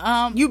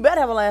 You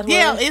better have a last word.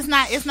 Yeah, it's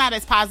not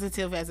as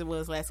positive as it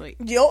was last week.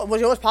 Was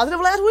yours positive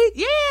last week?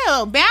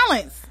 Yeah,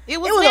 balance. It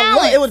was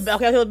balanced. It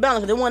was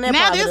balanced. It wasn't that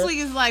now positive. This week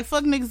is like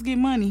fuck niggas get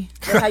money.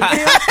 That's how you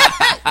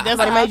feel? That's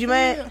what made you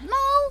mad?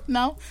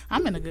 No,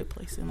 I'm in a good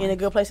place in life. In a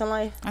good place in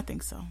life? I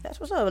think so. That's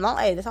what's up. No,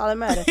 hey, that's all that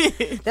matters.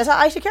 That's how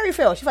Ayesha Curry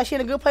feels. She's like she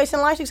in a good place in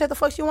life. She said the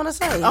fuck she want to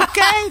say.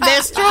 Okay,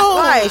 that's true.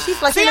 Right,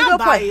 she's like she in a good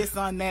place. I'm biased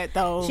on that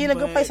though. She in a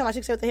good place in life.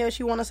 She said what the hell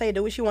she want to say.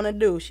 Do what she want to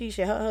do. She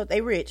said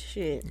they rich.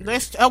 Shit.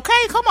 That's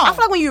okay. Come on. I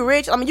feel like when you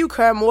rich, I mean you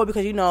care more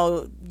because you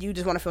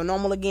just want to feel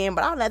normal again.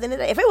 But at the end of the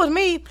day, if it was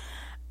me,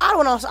 I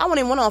wouldn't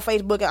even went on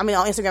Facebook. I mean,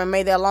 on Instagram and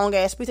made that long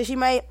ass speech that she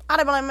made. I'd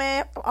have been like,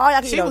 man, all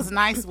y'all can She was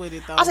nice with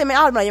it though. I said, man,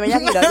 I'd be like, man,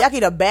 y'all can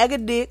eat a bag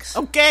of dicks.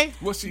 Okay.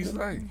 What she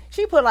say?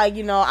 She put like,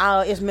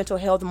 it's Mental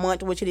Health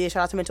Month, which it is.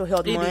 Shout out to Mental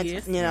Health Month.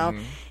 Is.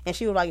 And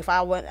she was like, if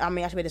I went, I should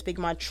be able to speak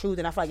my truth,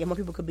 and I feel like if more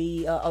people could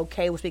be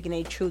okay with speaking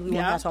their truth, we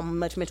won't have so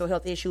much mental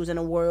health issues in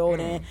the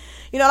world. And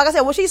like I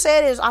said, what she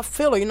said is, I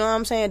feel her. You know what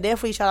I'm saying?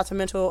 Definitely shout out to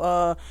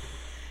Mental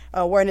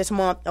Awareness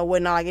Month or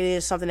whatnot. Like it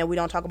is something that we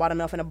don't talk about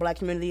enough in the black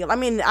community. I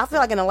mean, I feel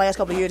like in the last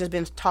couple of years it's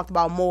been talked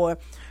about more.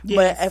 Yes.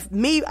 But if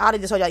me, I'd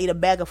have just told y'all eat a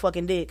bag of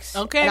fucking dicks.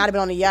 Okay. And I'd have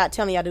been on the yacht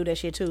telling y'all do that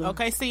shit too.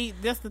 Okay, see,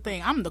 that's the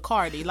thing. I'm the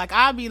Cardi. Like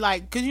I'd be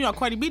like, cause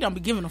Cardi B don't be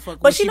giving a fuck.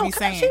 But what she be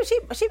saying.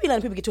 She be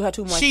letting people get to her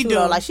too much. She too, do.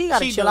 Though. Like she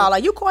gotta chill out.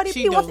 Like you Cardi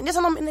B, watching this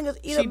and them niggas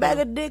eat a bag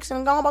of dicks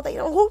and go about that.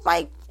 Who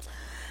like?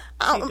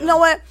 You know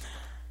what?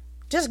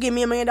 Just give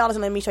me $1 million and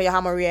let me show you how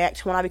I'm gonna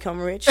react when I become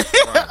rich. Okay.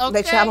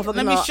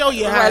 Let me show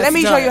you how. Let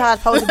me show you how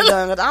it's supposed to be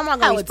done. Cause I'm not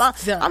gonna respond.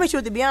 I'm gonna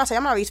shoot the Beyonce.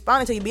 I'm not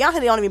responding to you.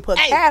 Beyonce don't even put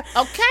that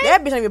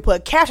bitch don't even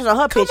put captions on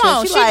her pictures.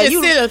 On, she like,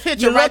 just sent a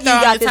picture right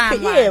there on the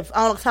timeline. Yeah,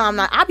 on the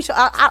timeline.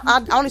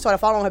 I only started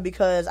following her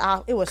because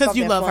it was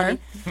something you love funny.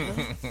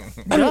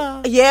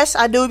 Her. Yes,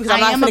 I do because I'm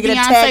not gonna get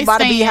attacked by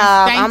the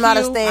Beehive. I'm not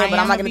a stan, but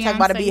I'm not gonna get attacked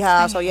by the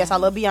Beehive. So yes, I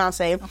love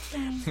Beyonce.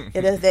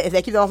 If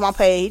they keep it off my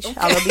page,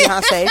 I love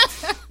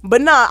Beyonce. But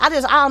no, I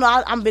don't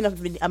know. I've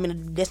been a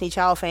Destiny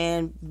Child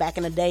fan back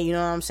in the day. You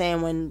know what I'm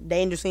saying? When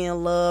Dangerously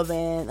in Love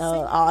and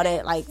all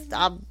that. Like,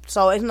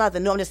 so it's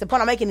nothing new. The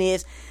point I'm making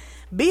is,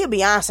 Be a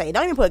Beyonce.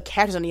 Don't even put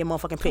captions on your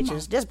motherfucking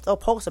pictures. Just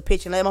post a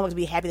picture and let motherfuckers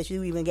be happy that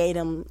you even gave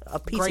them a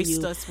piece of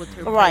you. Us with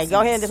your right. Go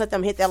ahead and just let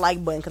them hit that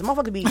like button because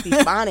motherfuckers be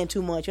responding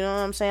too much. You know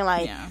what I'm saying?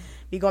 Like,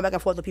 be going back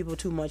and forth with people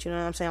too much. You know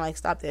what I'm saying? Like,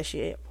 stop that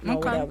shit or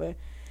whatever.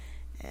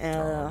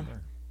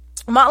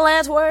 My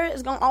last word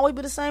is gonna always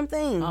be the same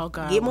thing. Oh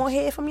God. Get more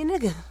head from your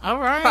nigga. All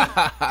right.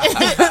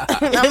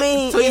 I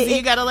mean, Tweezie,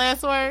 you got a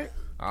last word?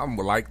 I'm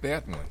like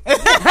that one.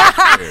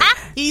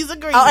 He's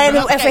agreeing.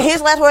 Oh, and for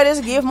his last word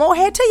is give more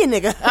head to your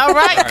nigga. All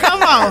right,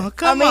 come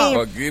on.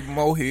 Or give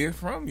more head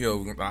from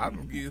you. I'll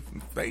give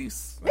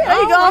face. Yeah,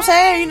 there you go. I'm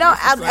saying, you know,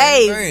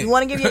 hey, you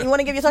want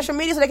to give your social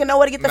media so they can know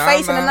where to get the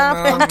face and the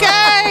non.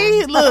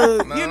 Okay,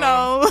 look, you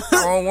know,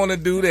 I don't want to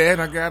do that.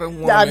 I got a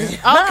woman.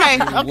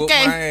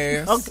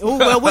 Okay.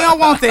 Well, we don't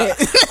want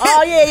that.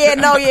 Oh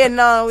no,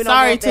 we don't.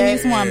 Sorry want to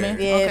this woman.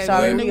 Yeah,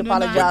 sorry, we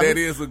apologize. But that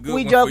is a good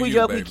we one. joke, for we you,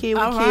 joke, baby. we kid,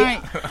 we All kid.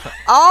 right.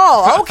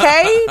 Oh,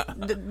 okay.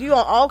 You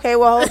okay?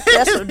 Well,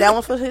 that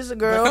one for his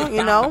girl.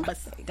 You know,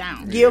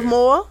 give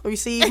more,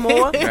 receive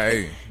more.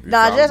 Hey,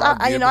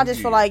 I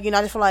just feel like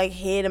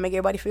head to make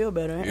everybody feel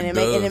better, and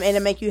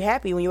it make you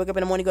happy when you wake up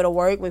in the morning, go to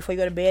work, before you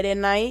go to bed at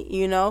night.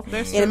 You know, in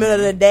the middle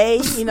of the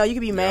day, you know, you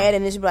can be mad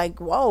and it's like,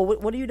 whoa,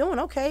 what are you doing?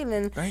 Okay, and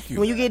then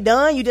when you get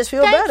done, you just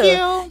feel better.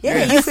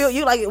 Yeah, you feel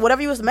like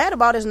whatever you was mad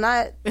about is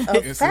not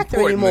a factor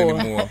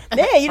anymore.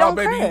 Yeah, you don't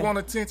baby, care. you want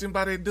attention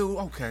by that dude?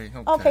 Okay,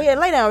 yeah,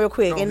 lay down real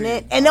quick, and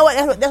know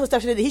what? That's what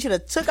Steph should have. He should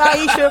have took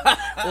Ayesha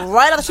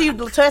right after she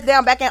touched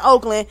down back in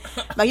Oakland.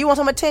 Like, you want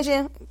some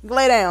attention?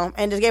 Lay down,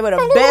 and just gave her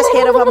the best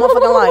head of her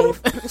motherfucking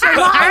life. So,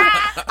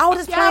 I was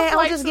just playing. I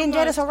was just getting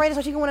jealous already,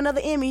 so she can win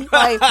another Emmy.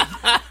 Like,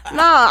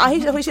 nah, he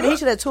should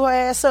have tore her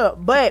ass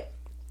up. But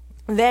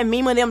that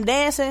meme of them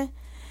dancing,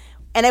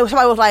 and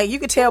somebody was like, you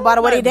could tell by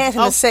the way they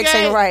dancing, the sex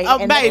ain't right. Oh,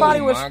 and baby.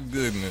 My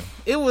goodness,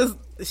 it was.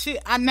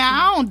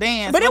 Now I don't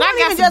dance, but it wasn't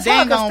even just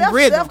her.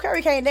 Because Steph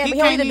Curry can't dance. But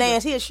he don't need to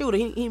dance. He a shooter.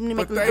 He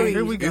make the threes.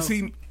 Here we go.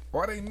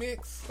 Are they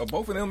mixed? Or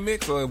both of them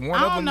mixed? Or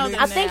one of them mixed?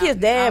 I think his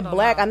dad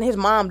black. I know his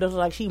mom does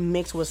like she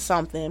mixed with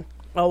something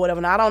or whatever.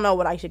 Now I don't know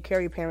what Ayesha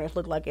Curry parents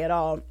look like at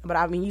all. But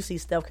I mean, you see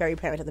Steph Curry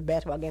parents at the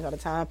basketball games all the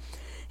time.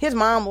 His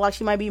mom, like,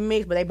 she might be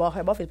mixed, but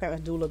both his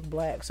parents do look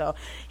black. So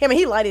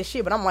he light as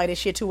shit, but I'm light as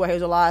shit too where he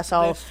was alive.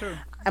 So that's true.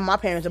 And my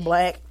parents are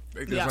black.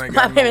 They just ain't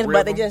my got parents, no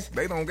but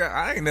they don't got.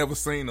 I ain't never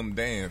seen them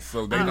dance,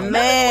 so they don't.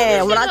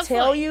 Man, when I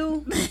tell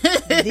you,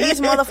 these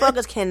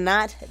motherfuckers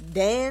cannot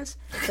dance.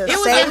 It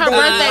was at her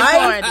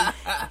birthday party.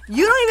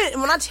 You don't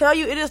even. When I tell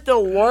you, it is the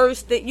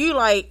worst that you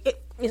like.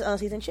 It's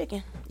unseasoned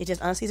chicken. It's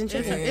just unseasoned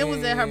chicken. It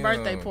was at her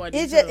birthday party.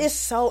 It's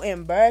so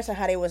embarrassing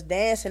how they was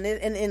dancing,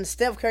 and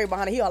Steph Curry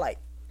behind it, he all like.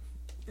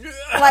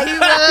 Like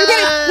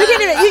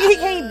he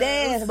can't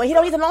dance, but he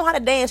don't even know how to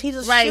dance. He's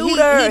a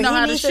shooter. He know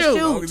how to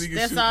shoot.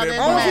 That's all that matters. As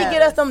long as he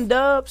get us some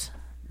dubs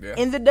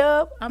in the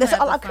dub, that's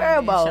all I care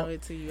about.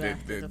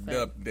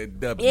 That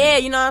dub. Yeah,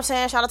 you know what I'm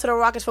saying. Shout out to the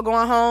Rockets for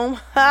going home.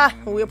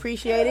 We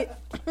appreciate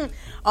it.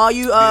 All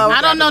you, I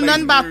don't know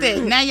nothing about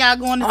that. Now y'all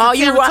going into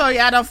territory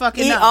I don't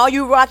fucking know. All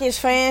you Rockets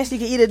fans, you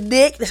can eat a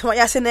dick. That's why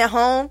y'all sitting at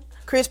home.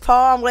 Chris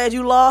Paul, I'm glad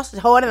you lost.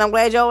 Harden, I'm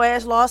glad your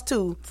ass lost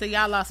too. So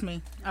y'all lost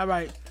me. All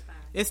right,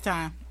 it's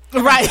time.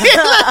 Right.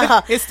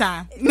 It's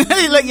time.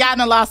 Look, y'all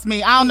done lost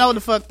me. I don't know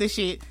the fuck this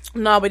shit.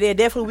 No, but yeah,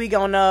 definitely we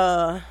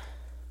gonna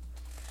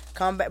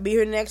come back, be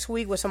here next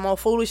week with some more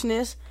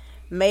foolishness.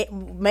 May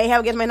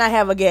have a guest, may not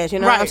have a guest. You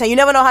know what I'm saying? You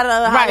never know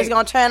how it's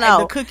gonna turn out.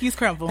 The cookies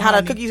crumble. How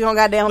the cookies gonna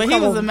goddamn crumble.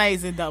 But he was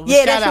amazing though.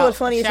 Yeah, that shit was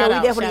funny. So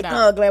we definitely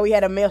glad we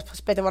had a male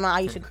perspective on our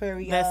Ayesha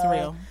Curry. That's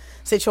real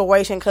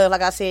situation. Because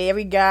like I said,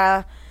 every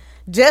guy.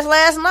 Just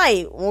last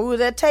night when we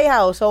was at Tay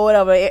House or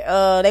whatever,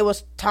 they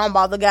was talking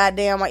about the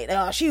goddamn like,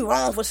 she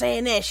wrong for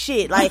saying that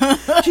shit. Like,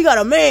 she got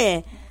a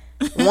man.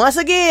 Once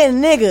again,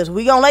 niggas,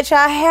 we gonna let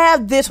y'all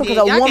have this one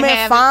because a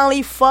woman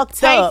finally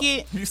fucked up.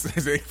 Take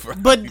it.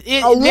 But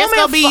that's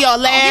gonna be your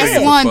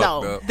last one,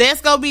 though. That's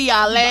gonna be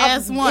your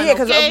last one. Yeah,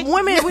 because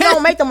women, we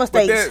don't make the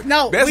mistakes.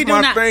 That's we do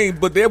my not. thing.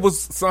 But there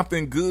was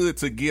something good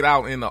to get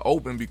out in the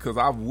open because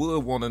I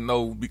would want to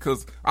know,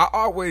 because I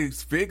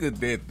always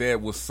figured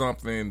that was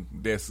something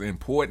that's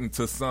important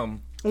to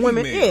some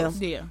women.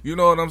 Yeah. You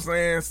know what I'm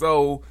saying?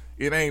 So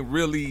it ain't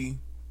really.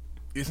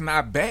 It's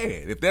not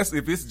bad if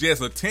it's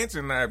just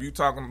attention. Now, if you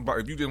talking about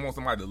if you just want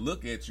somebody to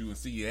look at you and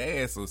see your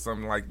ass or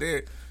something like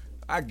that,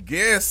 I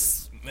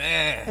guess,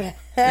 man,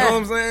 you know what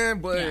I'm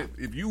saying. But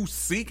if you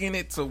seeking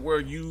it to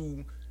where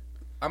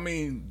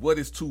what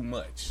is too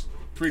much?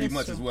 Pretty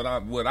much is what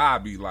I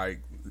be like.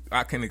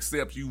 I can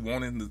accept you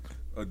wanting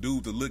a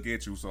dude to look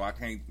at you, so I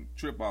can't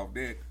trip off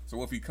that.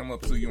 So if he come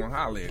up to you and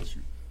holler at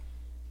you.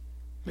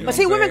 But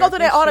see, women go through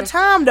that all the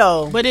time,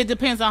 though. But it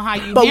depends on how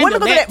you. But women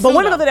go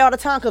through that all the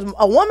time because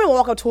a woman will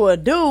walk up to a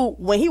dude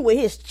when he with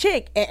his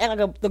chick and act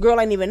like the girl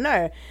ain't even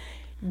there.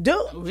 Dude,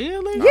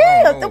 really?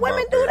 Yeah, the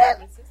women do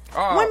that.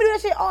 Women do that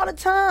shit all the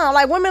time.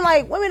 Like women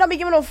don't be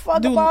giving a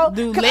fuck about.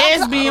 Do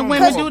lesbian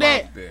women do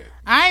that?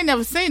 I ain't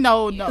never seen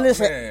no.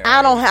 Listen, man,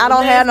 I don't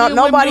have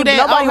nobody.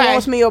 Nobody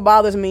wants me or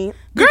bothers me.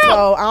 Girl,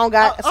 so I don't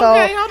got.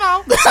 Okay, hold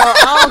on. So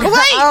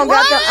I don't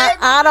got them.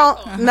 I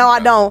don't. No, I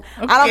don't.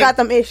 Okay. I don't got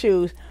them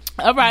issues.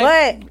 All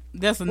right, but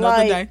that's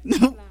another day.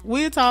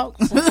 We'll talk.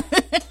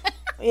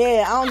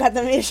 Yeah, I don't got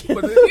them issues.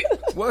 But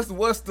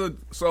what's the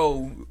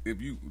so if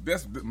you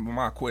that's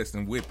my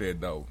question with that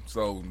though.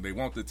 So they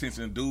want the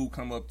attention. Dude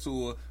come up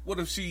to her. What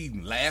if she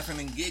laughing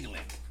and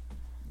giggling?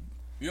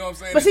 You know what I'm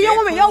saying? But see,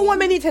 your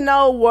woman need to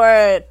know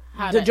where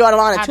to draw the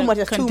line. Too much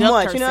is too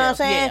much. You know what I'm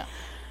saying? Yeah.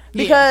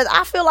 Because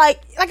I feel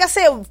like I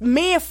said,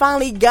 men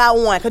finally got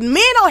one. Because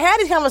men don't have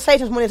these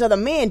conversations when there's other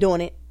men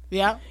doing it.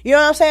 Yeah. You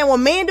know what I'm saying?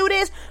 When men do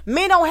this,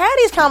 men don't have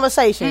these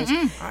conversations.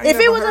 I ain't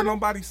never heard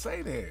nobody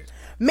say that.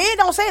 Men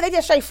don't say it, they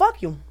just say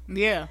fuck you.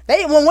 Yeah.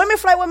 When women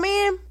flirt with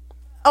men,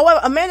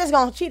 a man is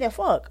gonna cheat and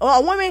fuck. Or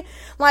a woman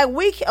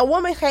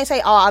can't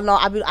say, oh, I know,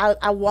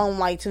 I want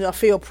like to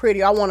feel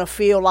pretty. I want to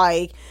feel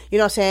like, you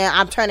know what I'm saying,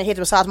 I'm turning heads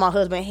besides my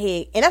husband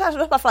head. And that's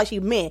what I feel like she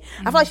meant.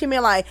 I feel like she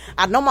meant like,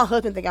 I know my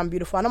husband think I'm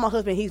beautiful. I know my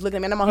husband, he's looking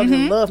at me. I know my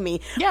husband love me.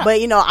 Yeah. But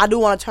I do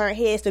want to turn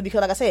heads still because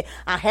like I said,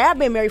 I have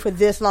been married for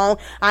this long.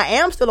 I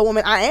am still a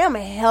woman. I am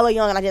hella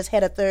young and I just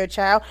had a third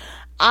child.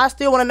 I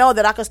still want to know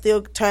that I can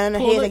still turn the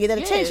head and get that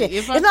attention.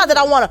 It's not that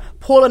I want to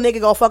pull a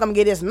nigga, go fuck him and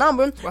get his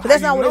number. But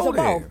that's not what it's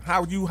about.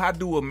 How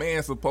do a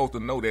man supposed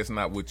to know that's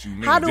not what you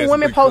mean? How do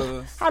women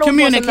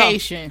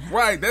communication?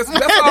 Right. That's all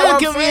I'm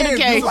saying.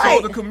 You're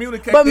supposed to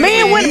communicate. But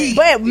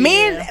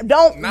men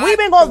don't.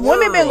 Women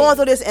been going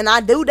through this, and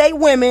I do date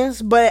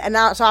women's, but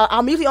so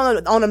I'm usually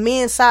on the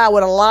men's side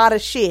with a lot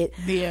of shit.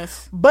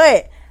 Yes,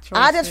 but.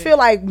 I just feel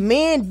like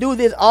men do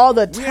this all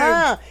the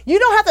time. You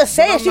don't have to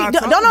say it.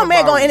 Don't no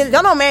man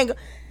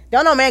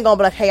going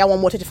be like, hey, I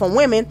want more attention from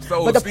women.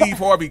 So but Steve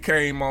Harvey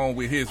came on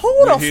with his.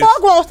 Who the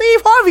fuck wants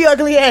Steve Harvey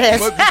ugly ass?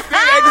 But exactly,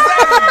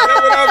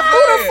 that's what I'm saying.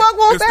 Who the fuck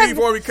wants that? Steve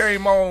Harvey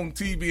came on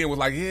TV and was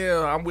like,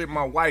 yeah, I'm with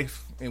my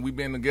wife and we've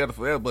been together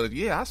forever, but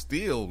yeah, I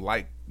still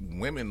like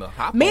women to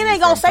hop. Men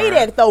ain't gonna say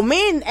that though.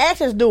 Men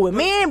actions do it.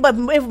 Men, but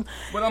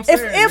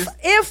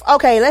if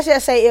okay, let's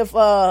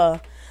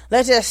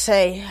just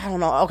say, I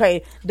don't know,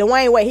 okay,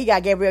 Dwayne Wade, he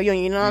got Gabrielle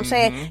Union, you know what I'm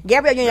saying?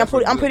 Gabrielle Union,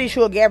 I'm pretty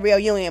sure Gabrielle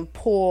Union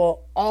pulled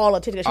all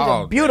attention. She's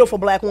a beautiful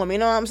black woman, you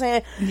know what I'm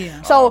saying?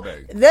 Yeah. So,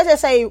 let's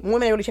just say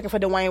women ain't really checking for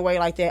Dwayne Wade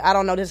like that. I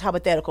don't know, this is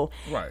hypothetical.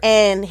 Right.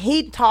 And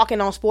he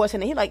talking on sports,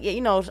 and he like, yeah,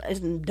 dudes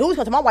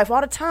come to my wife all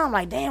the time,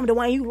 like, damn,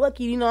 Dwayne, you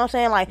lucky, you know what I'm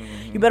saying? Like,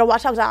 you better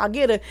watch out, because I'll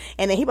get her.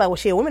 And then he like, well,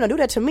 shit, women don't do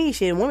that to me,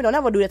 shit. Women don't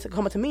ever do that to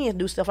come up to me and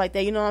do stuff like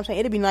that, you know what I'm saying?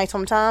 It'd be nice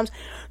sometimes.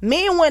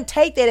 Men wouldn't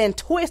take that and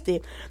twist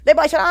it. They be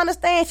like, I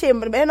understand shit,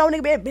 but no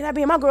nigga better not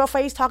be in my girl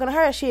face talking to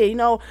her shit,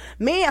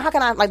 Men, how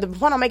can I, like, the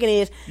point I'm making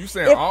is. You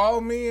saying all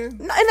men?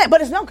 No,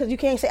 but it's no, because you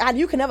can't say,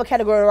 you can never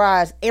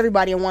categorize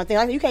everybody in one thing.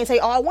 Like, you can't say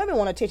all women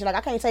want attention. Like,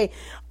 I can't say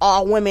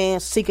all women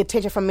seek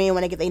attention from men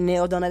when they get their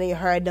nails done or their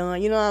hair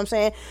done. You know what I'm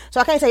saying?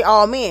 So I can't say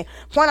all men.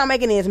 Point I'm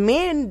making is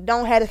men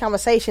don't have this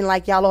conversation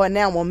like y'all are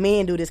now when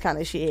men do this kind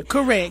of shit.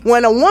 Correct.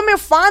 When a woman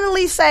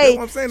finally say,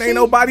 I'm saying ain't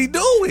nobody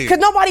do it. Because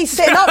nobody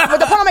said no. But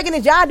the point I'm making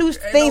is y'all do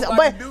things,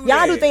 but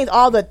y'all do things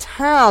all the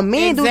time.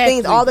 Men do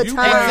things all the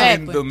time.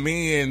 Exactly. The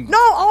men. No,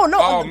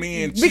 all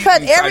men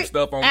because type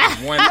stuff on this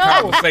one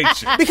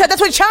conversation. Because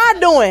that's what y'all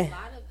doing. A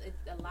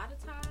lot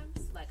of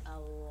times, like a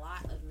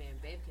lot of men,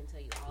 babe can tell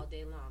you all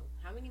day long.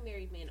 How many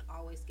married men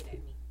always get at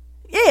me?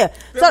 Yeah.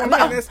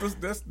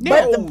 That's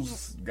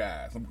those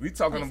guys. We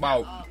talking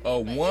about a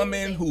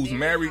woman who's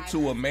married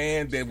to a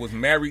man that was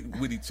married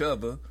with each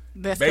other.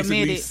 That's basically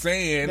committed.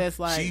 Saying that's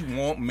like, she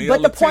want male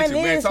attention. Point is,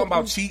 man, talking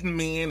about cheating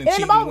men and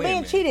cheating about women.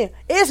 Men cheating.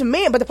 It's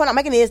men, but the point I'm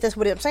making is that's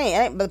what I'm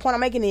saying. But the point I'm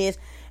making is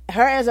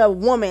her as a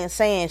woman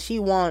saying she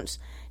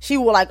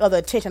would like other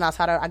attention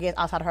outside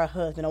of her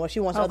husband, or she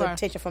wants other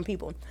attention from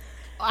people.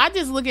 I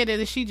just look at it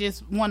as she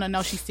just want to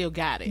know she still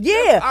got it.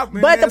 Yeah,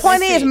 but the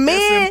point is,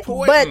 men.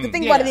 But the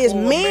thing about it is,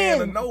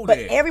 men. But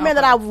every man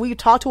that we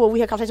talk to or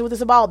we have conversations with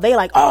us about, they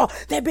like, oh,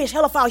 that bitch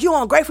hella foul. You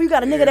ungrateful. You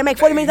got a nigga that make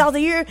 $40 million a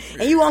year,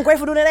 and you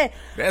ungrateful doing that.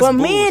 But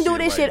men do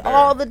this shit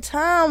all the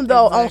time,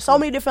 though, on so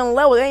many different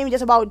levels. It ain't even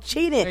just about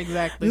cheating.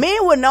 Exactly.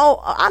 Men would know.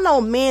 I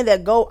know men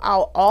that go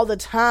out all the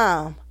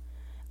time.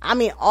 I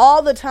mean,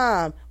 all the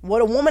time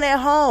with a woman at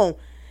home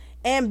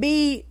and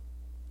be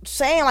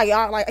saying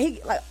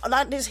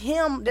not just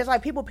him, there's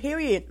like people,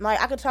 period. Like,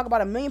 I could talk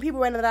about a million people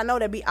right now that I know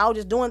that be out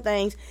just doing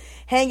things,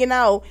 hanging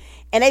out,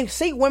 and they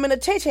seek women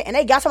attention, and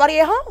they got somebody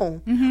at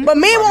home. Mm-hmm. But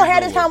men won't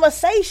have this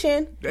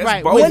conversation.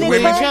 That's both women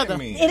each other.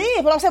 It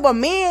is, but I'm saying, but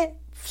men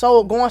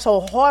going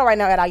so hard right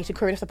now at Ayesha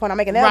Curry. That's the point I'm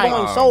making. They're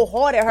going so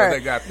hard at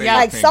her.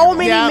 Like, so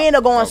many men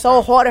are going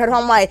so hard at her.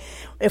 I'm like,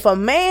 if a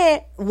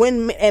man,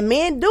 and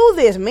men do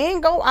this,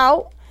 men go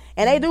out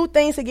and they do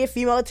things to get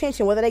female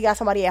attention, whether they got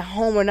somebody at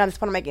home or not. It's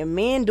point I'm making.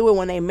 Men do it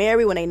when they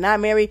marry, when they not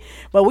married.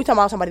 But we talking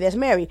about somebody that's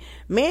married.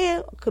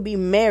 Men could be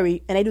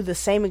married and they do the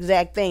same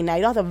exact thing. Now,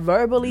 you don't have to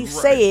verbally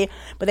say it,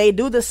 but they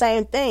do the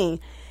same thing.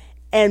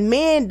 And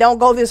men don't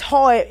go this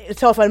hard.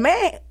 So if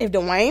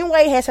Dwayne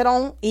Wade had said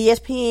on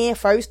ESPN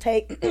First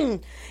Take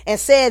and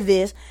said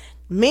this,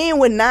 men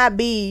would not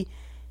be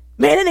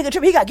man, that nigga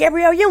trip, he got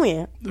Gabrielle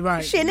Union.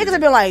 Right. Shit, niggas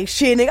have been like,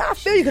 shit, nigga, I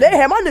feel you, because they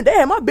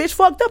had my bitch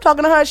fucked up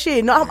talking to her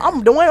shit. No,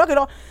 I'm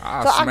Dwayne.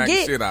 I'll smack the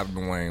shit out of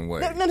Dwayne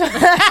Wade. So, you know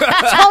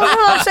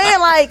what I'm saying?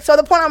 Like, so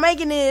the point I'm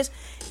making is,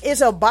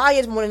 it's a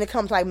bias when it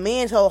comes like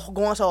men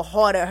going so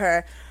hard at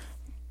her.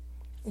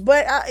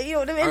 But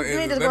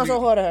men just going so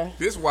hard at her.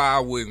 This why I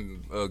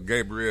wouldn't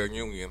Gabrielle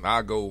Union.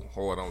 I go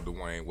hard on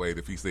Dwayne Wade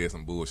if he said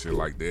some bullshit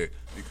like that,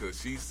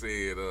 because she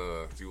said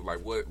she was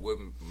like, what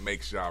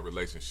makes y'all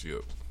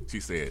relationship?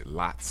 She said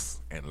lots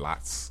and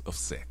lots of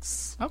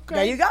sex. Okay,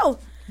 there you go.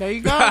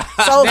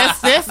 So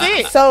that's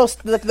it. So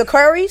the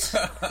Currys,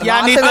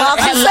 y'all need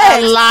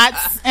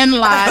lots and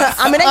lots.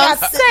 I mean,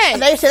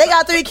 they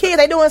got 3 kids.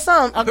 They doing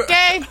something.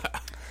 Okay.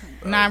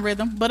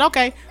 Non-rhythm, but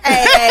okay.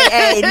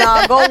 Hey,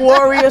 nah, go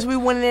Warriors. We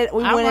winning it.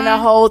 We winning the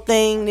whole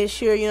thing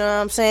this year. You know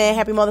what I'm saying?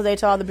 Happy Mother's Day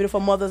to all the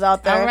beautiful mothers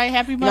out there. All right,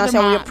 happy You Mother's Day.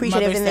 know what I'm saying? We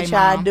appreciate everything that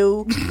y'all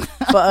do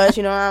for us.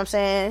 You know what I'm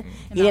saying?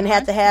 You didn't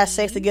have to have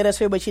sex to get us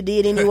here, but you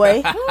did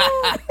anyway.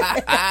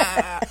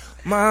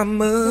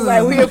 Mama.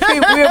 Like, we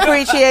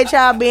appreciate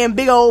y'all being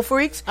big old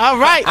freaks. All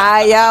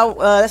right, y'all.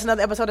 That's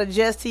another episode of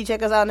Just T.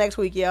 Check us out next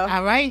week, y'all.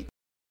 All right.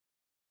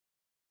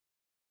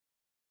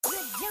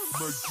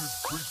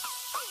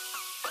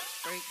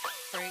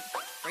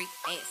 Freak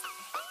ass.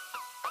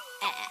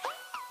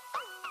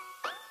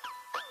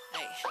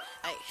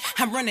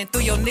 I'm running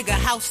through your nigga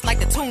house like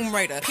the Tomb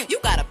Raider. You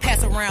gotta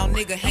pass around,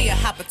 nigga, he a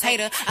hot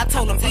potato. I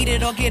told him eat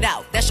it or get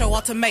out, that's your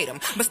ultimatum.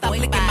 But stop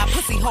licking my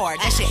pussy hard,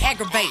 that shit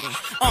aggravating.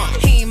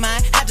 He ain't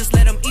mine, I just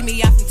let him eat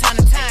me out from time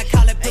to time.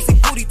 Call it pussy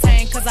booty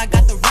tang, cause I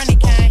got the runny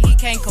kind. He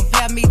can't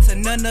compare me to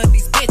none of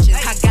these bitches.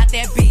 I got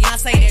that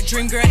Beyonce, that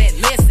dream girl that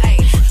listen.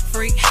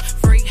 Freak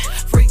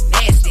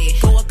nasty.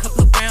 Go a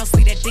couple of rounds,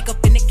 leave that dick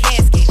up in the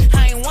casket.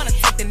 I ain't wanna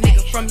take the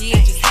nigga from you,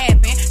 it just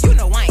happened. You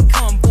know I ain't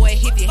come, boy,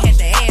 if you had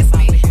to ask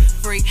me.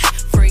 Freak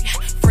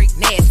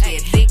nasty.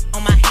 Lick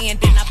on my hand,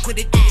 then I put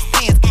it in his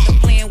pants. Get the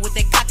playing with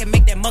that cock and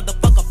make that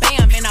motherfucker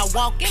bam. And I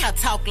walk and I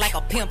talk like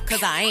a pimp,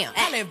 cause I am.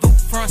 I let Voop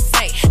front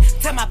say,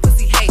 tell my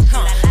pussy, hey,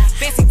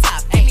 fancy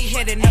top, ain't me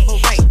head and never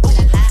rate.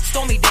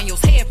 Stormy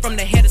Daniels, head from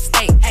the head of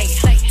state.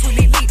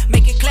 Tweezie Lee,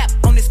 make it clap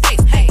on his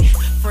face. Hey,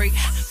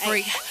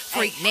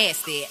 freak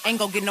nasty. Ain't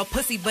gon' get no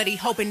pussy, but he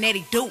hoping that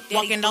he do.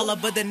 Walking all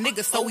over the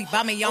niggas, so he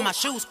buy me all my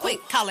shoes quick.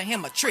 Calling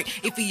him a trick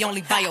if he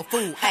only buy your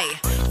food. Hey,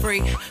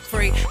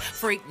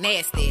 freak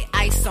nasty.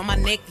 Ice on my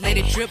neck, let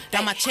it drip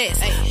down my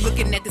chest.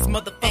 Looking at this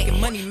motherfucking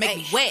money make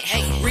me wet.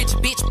 Rich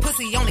bitch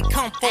pussy only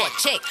come for a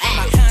check.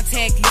 My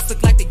contact list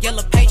look like the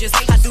yellow pages.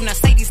 I do not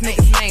say these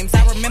niggas' names,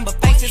 I remember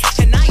faces.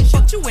 And I ain't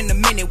fucked you in a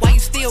minute, why you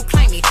still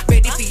claim me?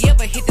 But if he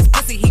ever hit this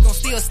pussy, he gon'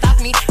 still stop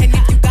me. And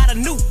if you got a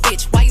new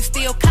bitch, why you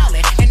still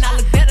calling? And I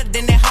look better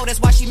than that hoe, that's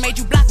why she made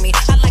you block me.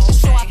 I like to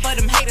show off for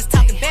them haters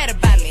talking bad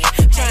about me.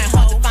 Trying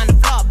hard to find a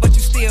flaw, but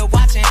you still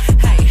watching.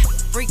 Hey,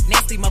 freak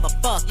nasty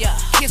motherfucker.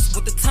 Kiss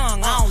with the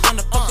tongue, I don't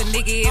wanna fuck a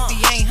nigga if he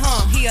ain't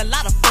hung. He a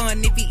lot of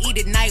fun if he eat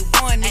it night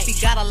one. If he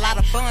got a lot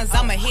of funds,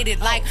 I'ma hit it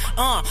like,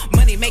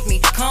 money make me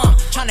come.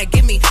 Tryna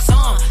give me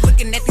some.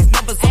 Looking at these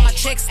numbers on my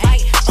checks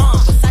like,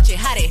 Versace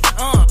hottie,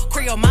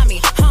 Creole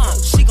mommy,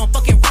 she gon'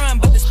 fucking run,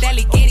 but the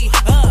stally get it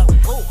up.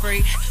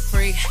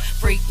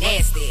 Freak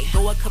nasty.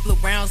 Go a couple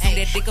of rounds, leave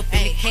that dick up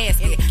in the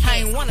casket. I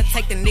ain't wanna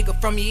take the nigga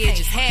from you, it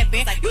just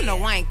happened. You know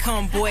I ain't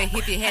come, boy,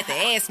 if you had to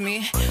ask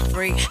me.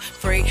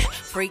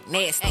 Freak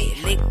nasty.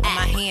 Lick on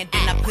my hand,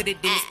 then I put it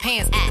in his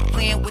pants. Get to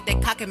playing with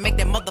that cock and make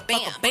that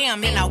motherfucker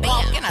bam. And I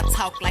walk and I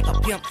talk like a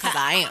pimp, cause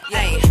I am.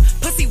 Hey,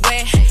 pussy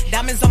wet,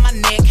 diamonds on my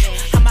neck.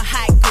 I'm a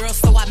hot girl,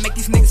 so I make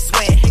these niggas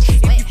sweat.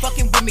 If you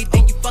fucking with me,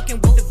 then you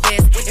fucking with the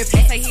best. If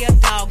he say he a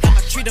dog,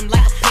 I'ma treat him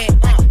like a pet.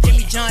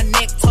 Jimmy John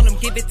neck, told him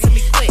give it to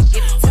me quick.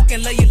 Who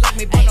can love you like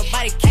me, but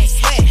nobody can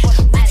sweat.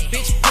 Rich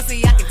bitch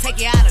pussy, I can take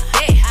you out of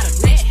debt.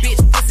 Rich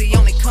bitch pussy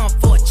only come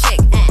for a check.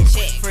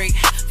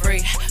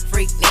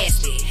 Freak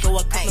nasty. Go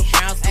a couple of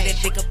rounds, get that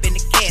dick up in the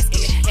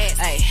casket.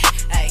 Hey,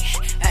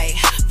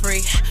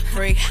 freak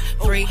nasty.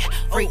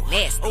 Freak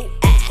nasty.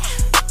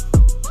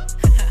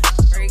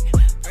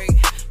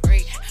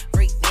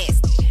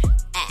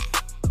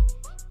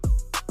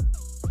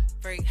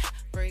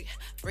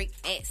 Freak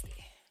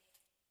nasty.